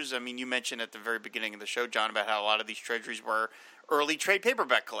collectors. I mean, you mentioned at the very beginning of the show, John, about how a lot of these treasuries were early trade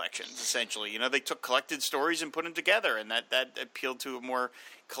paperback collections, essentially. They took collected stories and put them together, and that appealed to a more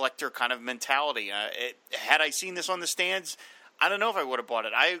collector kind of mentality. Had I seen this on the stands, I don't know if I would have bought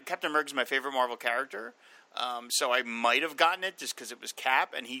it. Captain America's my favorite Marvel character, so I might have gotten it just because it was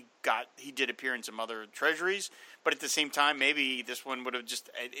Cap, and he did appear in some other treasuries. But at the same time, maybe this one would have just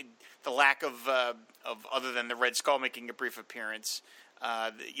the lack of other than the Red Skull making a brief appearance.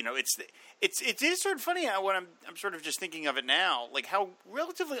 It is sort of funny how when I'm sort of just thinking of it now, like how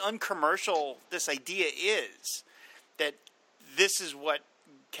relatively uncommercial this idea is. That this is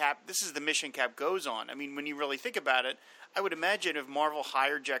the mission Cap goes on. I mean, when you really think about it, I would imagine if Marvel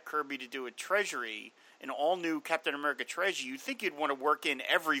hired Jack Kirby to do a treasury, an all-new Captain America treasury, you'd think you'd want to work in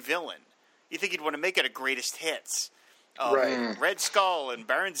every villain. You think you'd want to make it a greatest hits. Right. Red Skull and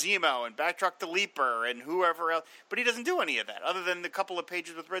Baron Zemo and Backtrack the Leaper and whoever else. But he doesn't do any of that. Other than the couple of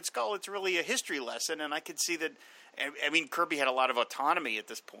pages with Red Skull, it's really a history lesson. And I could see that, I mean, Kirby had a lot of autonomy at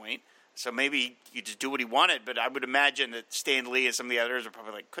this point. So maybe you just do what he wanted. But I would imagine that Stan Lee and some of the others are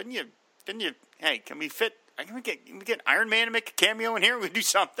probably like, couldn't you, hey, can we get Iron Man to make a cameo in here? We do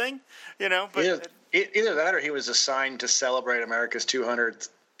something, But either that or he was assigned to celebrate America's 200th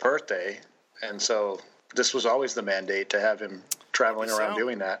birthday. And so this was always the mandate to have him traveling around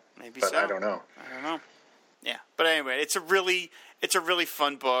doing that. But I don't know. Yeah, but anyway, it's a really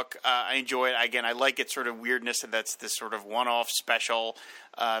fun book. I enjoy it. Again, I like its sort of weirdness, and that's this sort of one-off special,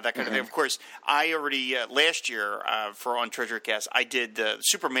 that kind of thing. Of course, I already last year on TreasuryCast, I did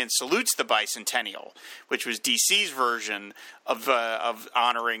Superman Salutes the Bicentennial, which was DC's version of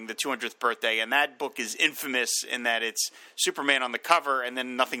honoring the 200th birthday, and that book is infamous in that it's Superman on the cover and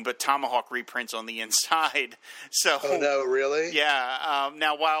then nothing but Tomahawk reprints on the inside. So, oh no, really? Yeah.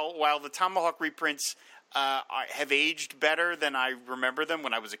 Now, while the Tomahawk reprints have aged better than I remember them.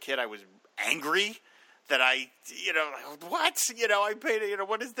 When I was a kid, I was angry that I paid,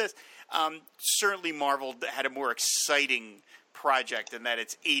 what is this? Certainly Marvel had a more exciting project in that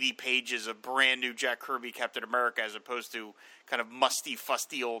it's 80 pages of brand new Jack Kirby Captain America as opposed to kind of musty,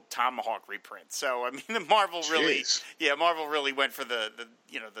 fusty old Tomahawk reprint. So, I mean, Marvel really went for the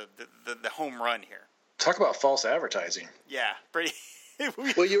home run here. Talk about false advertising. Yeah, pretty...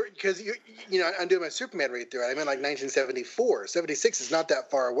 Well, I'm doing my Superman read through. I'm in like 1974. 76 is not that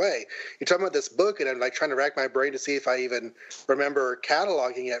far away. You're talking about this book, and I'm like trying to rack my brain to see if I even remember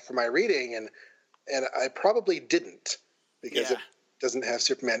cataloging it for my reading, and I probably didn't because it doesn't have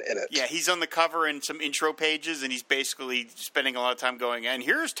Superman in it. Yeah, he's on the cover in some intro pages, and he's basically spending a lot of time going, and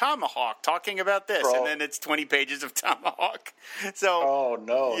here's Tomahawk talking about this, and then it's 20 pages of Tomahawk. So, oh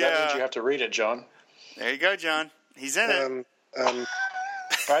no, that means you have to read it, John. There you go, John. He's in it.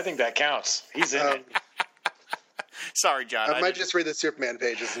 I think that counts. He's in it. Sorry, John. I might just read the Superman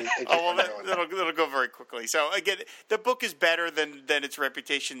pages. And keep that'll go very quickly. So again, the book is better than its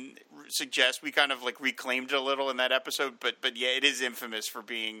reputation suggests. We kind of like reclaimed it a little in that episode, but yeah, it is infamous for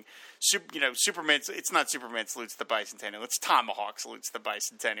being, Superman. It's not Superman Salutes the Bicentennial. It's Tomahawk Salutes the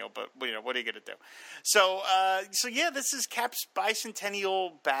Bicentennial. But what are you going to do? So yeah, this is Cap's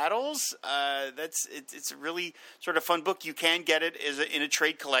Bicentennial Battles. It's a really sort of fun book. You can get it in a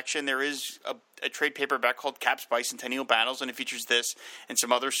trade collection. There is a trade paperback called Cap's Bicentennial Battles, and it features this and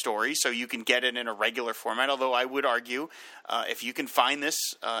some other stories, so you can get it in a regular format, although I would argue if you can find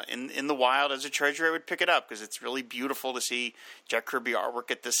this in the wild as a treasure, I would pick it up, because it's really beautiful to see Jack Kirby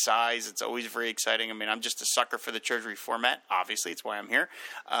artwork at this size. It's always very exciting. I mean, I'm just a sucker for the treasury format, obviously. It's why I'm here.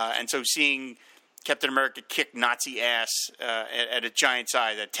 And so seeing Captain America kick Nazi ass at a giant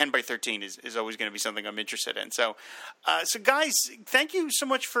size at 10 by 13 is always going to be something I'm interested in. So guys, thank you so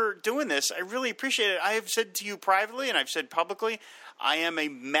much for doing this. I really appreciate it. I have said to you privately, and I've said publicly, I am a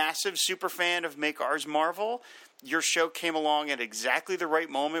massive super fan of Make Ours Marvel. Your show came along at exactly the right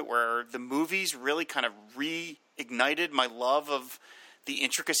moment where the movies really kind of reignited my love of the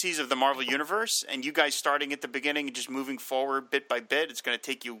intricacies of the Marvel Universe, and you guys starting at the beginning and just moving forward bit by bit. It's going to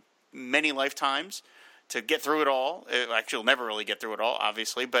take you many lifetimes to get through it all. Actually, you'll never really get through it all,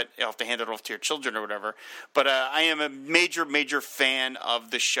 obviously, but you'll have to hand it off to your children or whatever. But I am a major, major fan of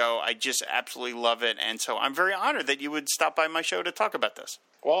the show. I just absolutely love it, and so I'm very honored that you would stop by my show to talk about this.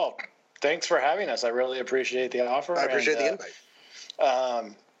 Well, thanks for having us. I really appreciate the offer. I appreciate the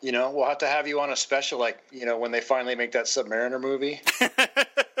invite. We'll have to have you on a special, when they finally make that Submariner movie.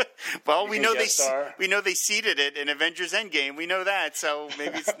 Well, we know they seeded it in Avengers Endgame. We know that, so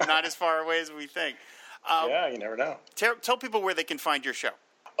maybe it's not as far away as we think. Yeah, you never know. Tell people where they can find your show.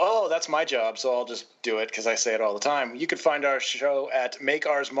 Oh, that's my job, so I'll just do it because I say it all the time. You can find our show at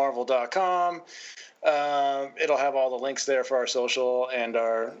makeoursmarvel.com. It'll have all the links there for our social and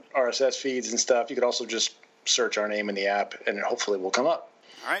our RSS feeds and stuff. You could also just search our name in the app, and hopefully we'll come up.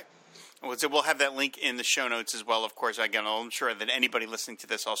 All right. Well, so we'll have that link in the show notes as well. Of course, again, I'm sure that anybody listening to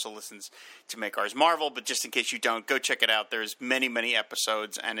this also listens to Make Ours Marvel, but just in case you don't, go check it out. There's many, many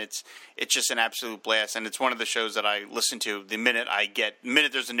episodes, and it's just an absolute blast. And it's one of the shows that I listen to the minute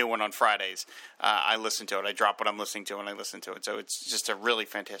there's a new one on Fridays. I listen to it. I drop what I'm listening to, and I listen to it. So it's just a really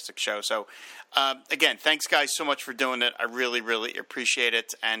fantastic show. So, again, thanks, guys, so much for doing it. I really, really appreciate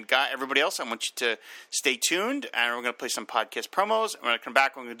it. And everybody else, I want you to stay tuned, and we're going to play some podcast promos. And when I come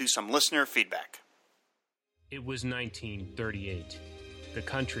back, we're going to do some listener feedback. It was 1938. The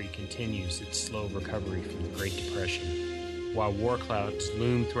country continues its slow recovery from the Great Depression. While war clouds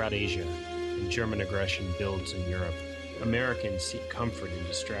loom throughout Asia and German aggression builds in Europe, Americans seek comfort and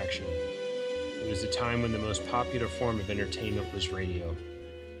distraction. It was a time when the most popular form of entertainment was radio.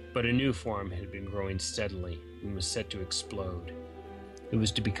 But a new form had been growing steadily and was set to explode. It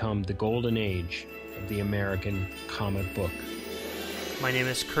was to become the golden age of the American comic book. My name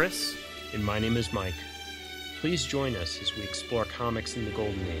is Chris. And my name is Mike. Please join us as we explore comics in the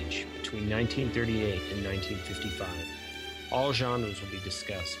Golden Age between 1938 and 1955. All genres will be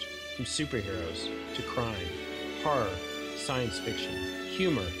discussed, from superheroes to crime, horror, science fiction,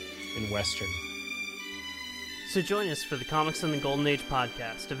 humor, and Western. So join us for the Comics in the Golden Age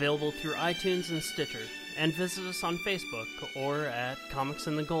podcast, available through iTunes and Stitcher, and visit us on Facebook or at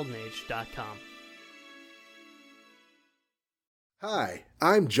comicsinthegoldenage.com. Hi,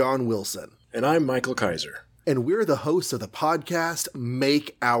 I'm John Wilson. And I'm Michael Kaiser. And we're the hosts of the podcast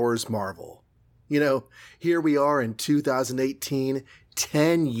Make Ours Marvel. You know, here we are in 2018,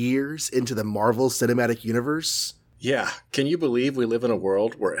 10 years into the Marvel Cinematic Universe. Yeah, can you believe we live in a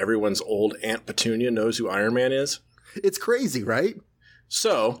world where everyone's old Aunt Petunia knows who Iron Man is? It's crazy, right?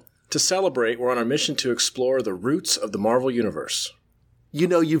 So, to celebrate, we're on a mission to explore the roots of the Marvel Universe. You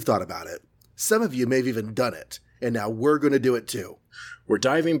know you've thought about it. Some of you may have even done it. And now we're going to do it too. We're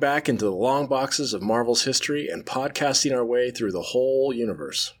diving back into the long boxes of Marvel's history and podcasting our way through the whole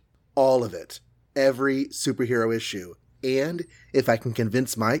universe. All of it. Every superhero issue. And, if I can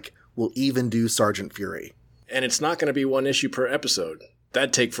convince Mike, we'll even do Sergeant Fury. And it's not going to be one issue per episode.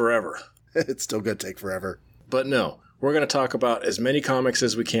 That'd take forever. It's still going to take forever. But no, we're going to talk about as many comics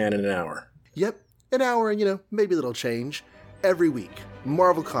as we can in an hour. Yep, an hour and, maybe a little change. Every week,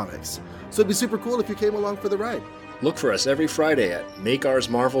 Marvel Comics. So it'd be super cool if you came along for the ride. Look for us every Friday at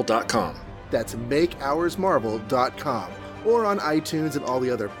makeoursmarvel.com. That's makeoursmarvel.com, or on iTunes and all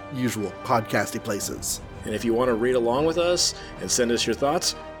the other usual podcasty places. And if you want to read along with us and send us your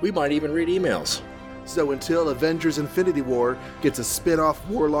thoughts, we might even read emails. So until Avengers Infinity War gets a spin-off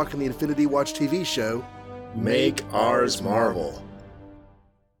Warlock and the Infinity Watch TV show, Make Ours Marvel.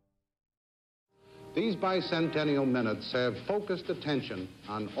 These bicentennial minutes have focused attention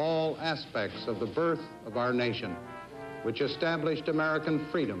on all aspects of the birth of our nation, which established American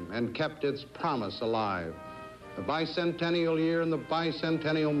freedom and kept its promise alive. The bicentennial year and the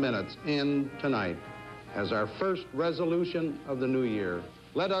bicentennial minutes end tonight. As our first resolution of the new year,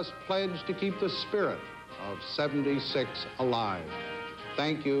 let us pledge to keep the spirit of 76 alive.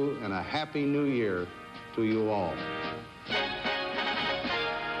 Thank you, and a happy new year to you all.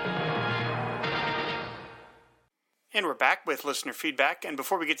 And we're back with listener feedback. And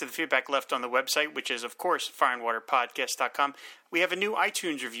before we get to the feedback left on the website, which is, of course, fireandwaterpodcast.com, we have a new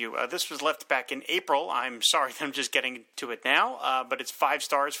iTunes review. This was left back in April. I'm sorry that I'm just getting to it now, but it's 5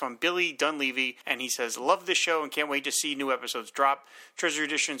 stars from Billy Dunleavy, and he says, love this show and can't wait to see new episodes drop. Treasury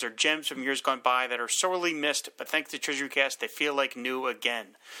editions are gems from years gone by that are sorely missed, but thanks to TreasuryCast, they feel like new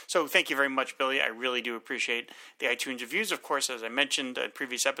again. So thank you very much, Billy. I really do appreciate the iTunes reviews. Of course, as I mentioned in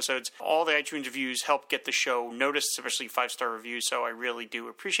previous episodes, all the iTunes reviews help get the show noticed, especially 5-star reviews, so I really do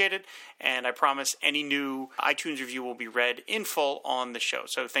appreciate it, and I promise any new iTunes review will be read in full on the show.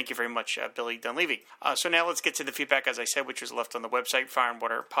 So thank you very much, Billy Dunleavy. So now let's get to the feedback, as I said, which was left on the website,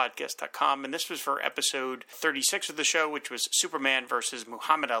 fireandwaterpodcast.com, and this was for episode 36 of the show, which was Superman versus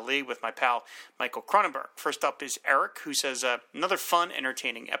Muhammad Ali with my pal Michael Cronenberg. First up is Eric, who says, another fun,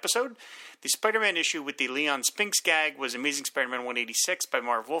 entertaining episode. The Spider-Man issue with the Leon Spinks gag was Amazing Spider-Man 186 by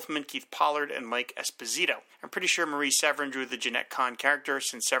Marv Wolfman, Keith Pollard, and Mike Esposito. I'm pretty sure Marie Severin drew the Jeanette Kahn character,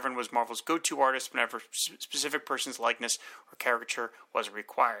 since Severin was Marvel's go-to artist whenever a specific person's likeness or caricature was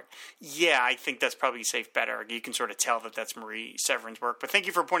required. Yeah, I think that's probably a safe bet, Eric. You can sort of tell that that's Marie Severin's work. But thank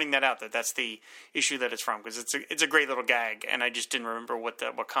you for pointing that out, that that's the issue that it's from, because it's a great little gag, and I just didn't remember what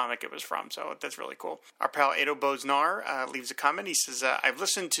comic it was from, so that's really cool. Our pal Edo Boznar leaves a comment. He says, I've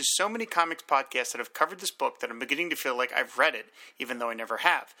listened to so many comics podcasts that have covered this book that I'm beginning to feel like I've read it, even though I never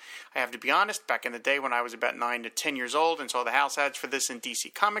have. I have to be honest, back in the day when I was about 9 to 10 years old and saw the house ads for this in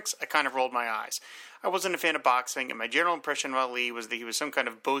DC Comics, I kind of rolled my eyes. I wasn't a fan of boxing, and my general impression of Ali was that he was some kind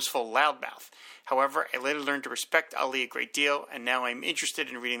of boastful loudmouth. However, I later learned to respect Ali a great deal, and now I'm interested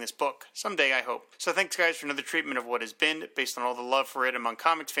in reading this book. Someday, I hope. So thanks, guys, for another treatment of what has been, based on all the love for it among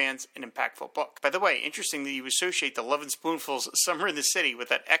comics fans, an impactful book. By the way, interesting that you associate the Love and Spoonful's Summer in the City with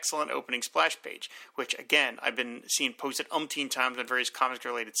that excellent opening splash page, which, again, I've been seeing posted umpteen times on various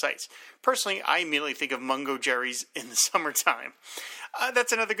comics-related sites. Personally, I immediately think of Mungo Jerry's In the Summertime.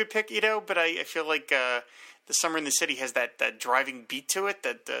 That's another good pick, Ito, but I feel like the Summer in the City has that driving beat to it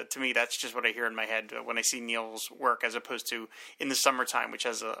that, to me, that's just what I hear in my head when I see Neil's work, as opposed to In the Summertime, which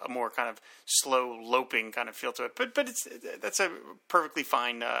has a more kind of slow, loping kind of feel to it. But that's a perfectly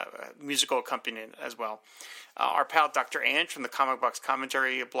fine musical accompaniment as well. Our pal Dr. Ange from the Comic Box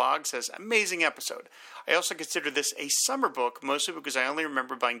Commentary blog says, amazing episode. I also consider this a summer book, mostly because I only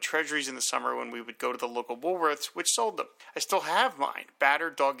remember buying treasuries in the summer when we would go to the local Woolworths, which sold them. I still have mine,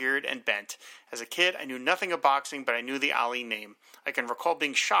 battered, dog-eared, and bent. As a kid, I knew nothing of boxing, but I knew the Ali name. I can recall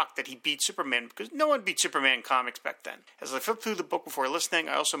being shocked that he beat Superman, because no one beat Superman in comics back then. As I flipped through the book before listening,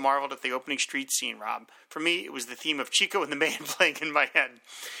 I also marveled at the opening street scene, Rob. For me, it was the theme of Chico and the Man playing in my head.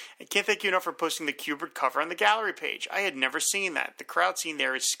 I can't thank you enough for posting the Kubert cover on the gallery page. I had never seen that. The crowd scene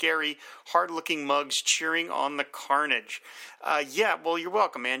there is scary, hard-looking mugs cheering on the carnage. Yeah, well, you're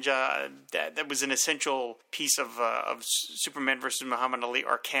welcome, Anja. That was an essential piece of Superman versus Muhammad Ali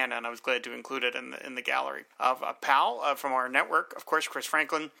Arcana, and I was glad to include it in the gallery. A pal from our network, of course, Chris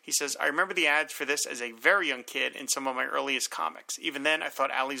Franklin, he says, I remember the ads for this as a very young kid in some of my earliest comics. Even then, I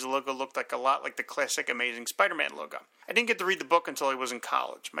thought Ali's logo looked a lot like the classic Amazing Spider-Man logo. I didn't get to read the book until I was in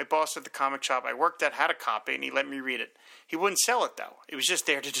college. My boss at the comic shop I worked at had a copy, and he let me read it. He wouldn't sell it, though. It was just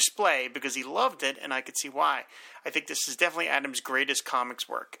there to display because he loved it, and I could see why. I think this is definitely Adam's greatest comics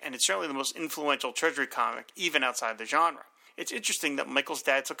work, and it's certainly the most influential Treasury comic, even outside the genre. It's interesting that Michael's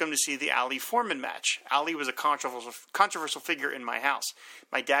dad took him to see the Ali Foreman match. Ali was a controversial figure in my house.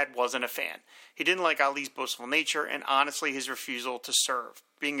 My dad wasn't a fan. He didn't like Ali's boastful nature, and honestly his refusal to serve.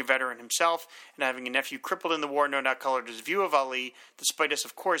 Being a veteran himself and having a nephew crippled in the war no doubt colored his view of Ali, despite us,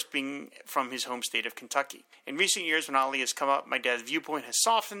 of course, being from his home state of Kentucky. In recent years, when Ali has come up, my dad's viewpoint has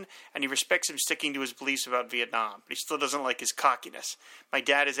softened, and he respects him sticking to his beliefs about Vietnam, but he still doesn't like his cockiness. My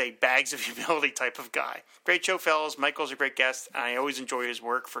dad is a bags of humility type of guy. Great show, fellas. Michael's a great guest, and I always enjoy his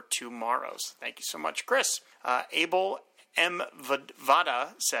work for tomorrows. Thank you so much, Chris. Abel M.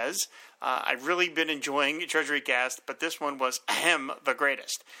 Vada says, I've really been enjoying TreasuryCast, but this one was the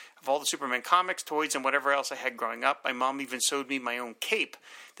greatest. Of all the Superman comics, toys, and whatever else I had growing up, my mom even sewed me my own cape.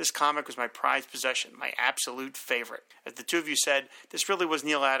 This comic was my prized possession, my absolute favorite. As the two of you said, this really was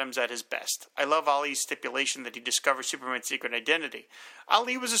Neil Adams at his best. I love Ali's stipulation that he discovered Superman's secret identity.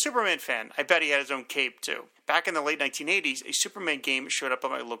 Ali was a Superman fan. I bet he had his own cape, too. Back in the late 1980s, a Superman game showed up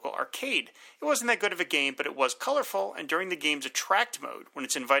at my local arcade. It wasn't that good of a game, but it was colorful, and during the game's Attract mode, when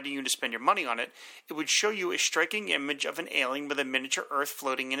it's inviting you to spend your money on it, it would show you a striking image of an alien with a miniature Earth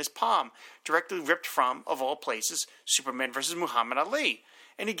floating in his palm, directly ripped from, of all places, Superman vs. Muhammad Ali.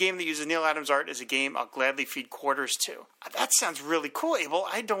 Any game that uses Neil Adams art is a game I'll gladly feed quarters to. That sounds really cool, Abel.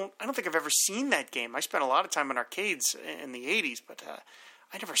 I don't think I've ever seen that game. I spent a lot of time in arcades in the 80s, but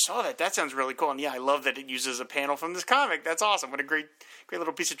I never saw that. That sounds really cool. And yeah, I love that it uses a panel from this comic. That's awesome. What a great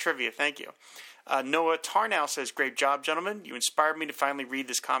little piece of trivia. Thank you. Noah Tarnow says, great job, gentlemen. You inspired me to finally read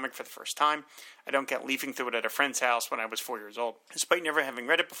this comic for the first time. I don't get leafing through it at a friend's house when I was 4 years old. Despite never having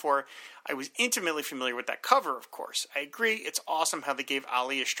read it before, I was intimately familiar with that cover, of course. I agree, it's awesome how they gave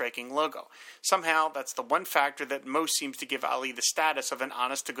Ali a striking logo. Somehow, that's the one factor that most seems to give Ali the status of an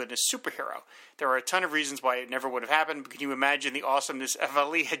honest-to-goodness superhero. There are a ton of reasons why it never would have happened, but can you imagine the awesomeness if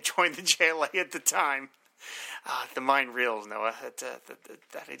Ali had joined the JLA at the time? The mind reels, Noah.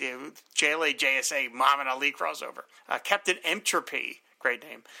 That idea. JLA, JSA, Muhammad Ali crossover. Captain Entropy, great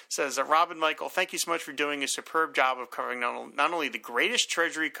name, says, Rob and Michael, thank you so much for doing a superb job of covering not only the greatest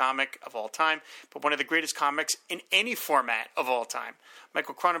Treasury comic of all time, but one of the greatest comics in any format of all time.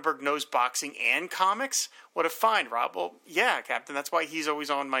 Michael Cronenberg knows boxing and comics. What a find, Rob. Well, yeah, Captain. That's why he's always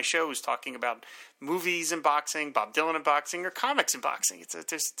on my shows talking about movies and boxing, Bob Dylan and boxing, or comics and boxing.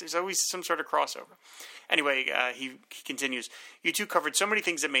 There's always some sort of crossover. Anyway, he continues, you two covered so many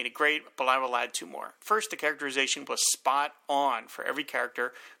things that made it great, but I will add two more. First, the characterization was spot on for every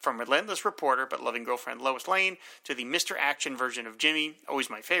character, from relentless reporter but loving girlfriend Lois Lane, to the Mr. Action version of Jimmy, always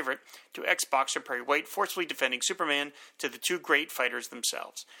my favorite, to ex-boxer Perry White forcefully defending Superman, to the two great fighters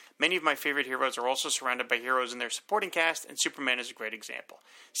themselves. Many of my favorite heroes are also surrounded by heroes in their supporting cast, and Superman is a great example.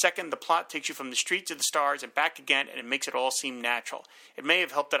 Second, the plot takes you from the street to the stars and back again, and it makes it all seem natural. It may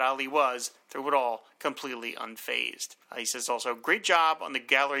have helped that Ali was, through it all, completely unfazed. He says also, great job on the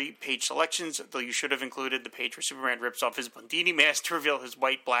gallery page selections, though you should have included the page where Superman rips off his Bundini mask to reveal his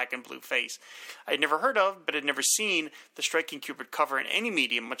white, black, and blue face. I had never heard of, but had never seen the striking Cupid cover in any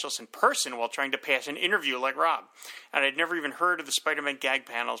medium, much less in person, while trying to pass an interview like Rob. And I'd never even heard of the Spider-Man gag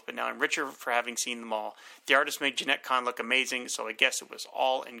panels, but now I'm richer for having seen them all. The artist made Jeanette Kahn look amazing, so I guess it was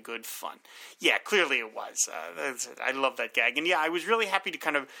all in good fun. Yeah, clearly it was. I love that gag. And yeah, I was really happy to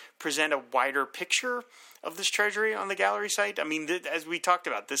kind of present a wider picture of this treasury on the gallery site. I mean, as we talked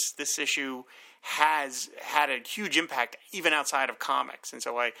about, this issue has had a huge impact even outside of comics. And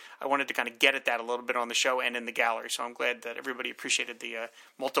so I wanted to kind of get at that a little bit on the show and in the gallery. So I'm glad that everybody appreciated the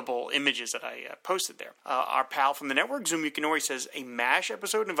multiple images that I posted there. Our pal from the network, Zoom Yukinori, says, a MASH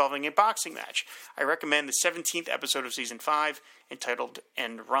episode involving a boxing match. I recommend the 17th episode of Season 5 entitled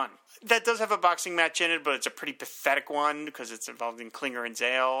End Run. That does have a boxing match in it, but it's a pretty pathetic one because it's involving Klinger and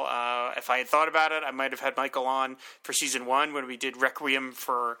Zale. If I had thought about it, I might have had Michael on for Season 1 when we did Requiem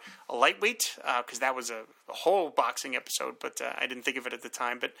for a Lightweight, because that was a whole boxing episode, but I didn't think of it at the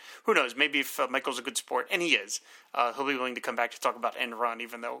time. But who knows? Maybe if Michael's a good sport, and he is, he'll be willing to come back to talk about End Run,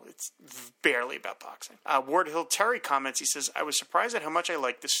 even though it's barely about boxing. Ward Hill Terry comments, he says, I was surprised at how much I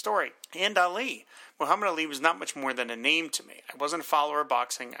liked this story. And Ali. Muhammad Ali was not much more than a name to me. I wasn't a follower of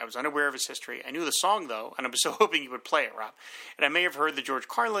boxing. I was unaware of his history. I knew the song, though, and I was so hoping you would play it, Rob. And I may have heard the George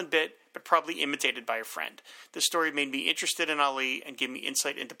Carlin bit, but probably imitated by a friend. This story made me interested in Ali and gave me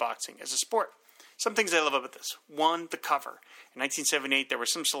insight into boxing as a sport. Some things I love about this. One, the cover. In 1978, there were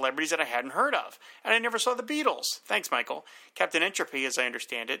some celebrities that I hadn't heard of, and I never saw the Beatles. Thanks, Michael. Captain Entropy, as I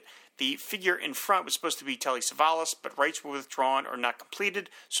understand it, the figure in front was supposed to be Telly Savalas, but rights were withdrawn or not completed,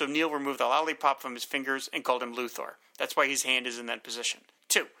 so Neil removed the lollipop from his fingers and called him Luthor. That's why his hand is in that position.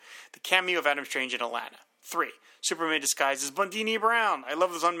 2, the cameo of Adam Strange in Atlanta. 3, Superman disguised as Bundini Brown. I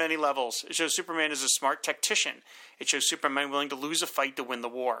love this on many levels. It shows Superman as a smart tactician. It shows Superman willing to lose a fight to win the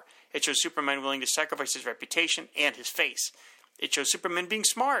war. It shows Superman willing to sacrifice his reputation and his face. It shows Superman being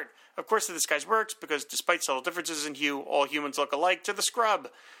smart. Of course, the disguise works because despite subtle differences in hue, all humans look alike to the scrub.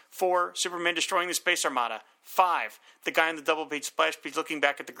 4, Superman destroying the Space Armada. 5, the guy on the double-page splash page looking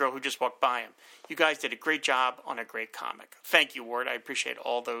back at the girl who just walked by him. You guys did a great job on a great comic. Thank you, Ward. I appreciate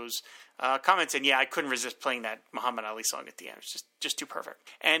all those comments. And yeah, I couldn't resist playing that Muhammad Ali song at the end. It's just too perfect.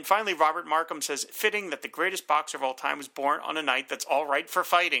 And finally, Robert Markham says, fitting that the greatest boxer of all time was born on a night that's all right for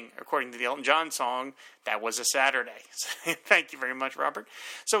fighting, according to the Elton John song, That Was a Saturday. Thank you very much, Robert.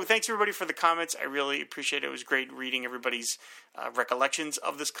 So thanks, everybody, for the comments. I really appreciate it. It was great reading everybody's recollections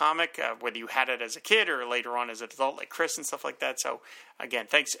of this comic, whether you had it as a kid or later on as an adult like Chris and stuff like that. So again,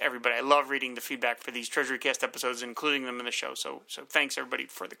 thanks everybody. I love reading the feedback for these TreasuryCast episodes and including them in the show. So thanks everybody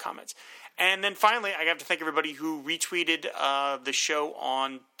for the comments. And then finally, I have to thank everybody who retweeted the show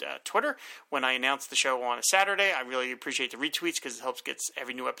on Twitter when I announced the show on a Saturday. I really appreciate the retweets because it helps get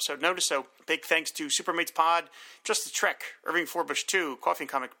every new episode noticed. So big thanks to Supermates Pod, Just the Trek, Irving Forbush 2, Coffee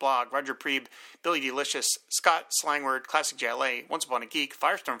and Comic Blog, Roger Preeb, Billy Delicious, Scott Slangword, Classic JLA, Once Upon a Geek,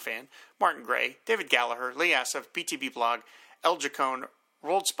 Firestorm Fan, Martin Gray, David Gallagher, Lee Asif, BTB Blog, El Jacone,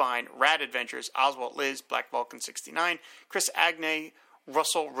 Rolled Spine, Rad Adventures, Oswald Liz, Black Vulcan 69, Chris Agnay,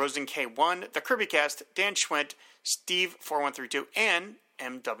 Russell Rosen K1, The KirbyCast, Dan Schwent, Steve 4132, and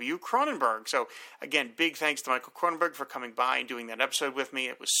M.W. Cronenberg. So again, big thanks to Michael Cronenberg for coming by and doing that episode with me.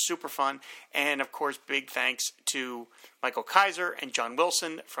 It was super fun. And of course, big thanks to Michael Kaiser and John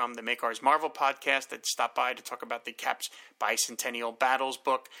Wilson from the Make Ours Marvel podcast that stopped by to talk about the Cap's Bicentennial Battles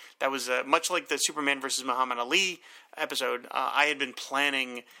book. That was much like the Superman versus Muhammad Ali episode. I had been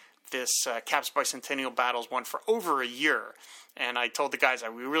planning this Cap's Bicentennial Battles one for over a year. And I told the guys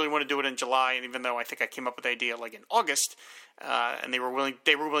we really want to do it in July, and even though I think I came up with the idea like in August, and they were willing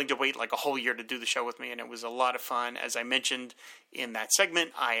to wait like a whole year to do the show with me, and it was a lot of fun. As I mentioned in that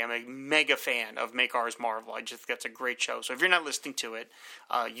segment. I am a mega fan of Make Ours Marvel. I just think that's a great show. So if you're not listening to it,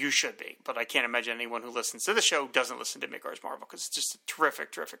 you should be. But I can't imagine anyone who listens to the show doesn't listen to Make Ours Marvel, because it's just a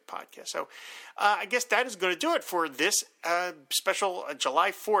terrific, terrific podcast. So I guess that is going to do it for this special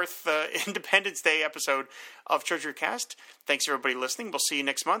July 4th Independence Day episode of TreasuryCast. Thanks, everybody, listening. We'll see you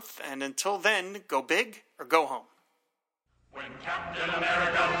next month. And until then, go big or go home. When Captain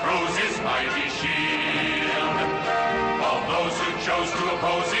America throws his mighty shield, all those who chose to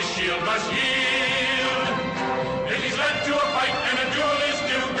oppose his shield must yield. If he's led to a fight and a duel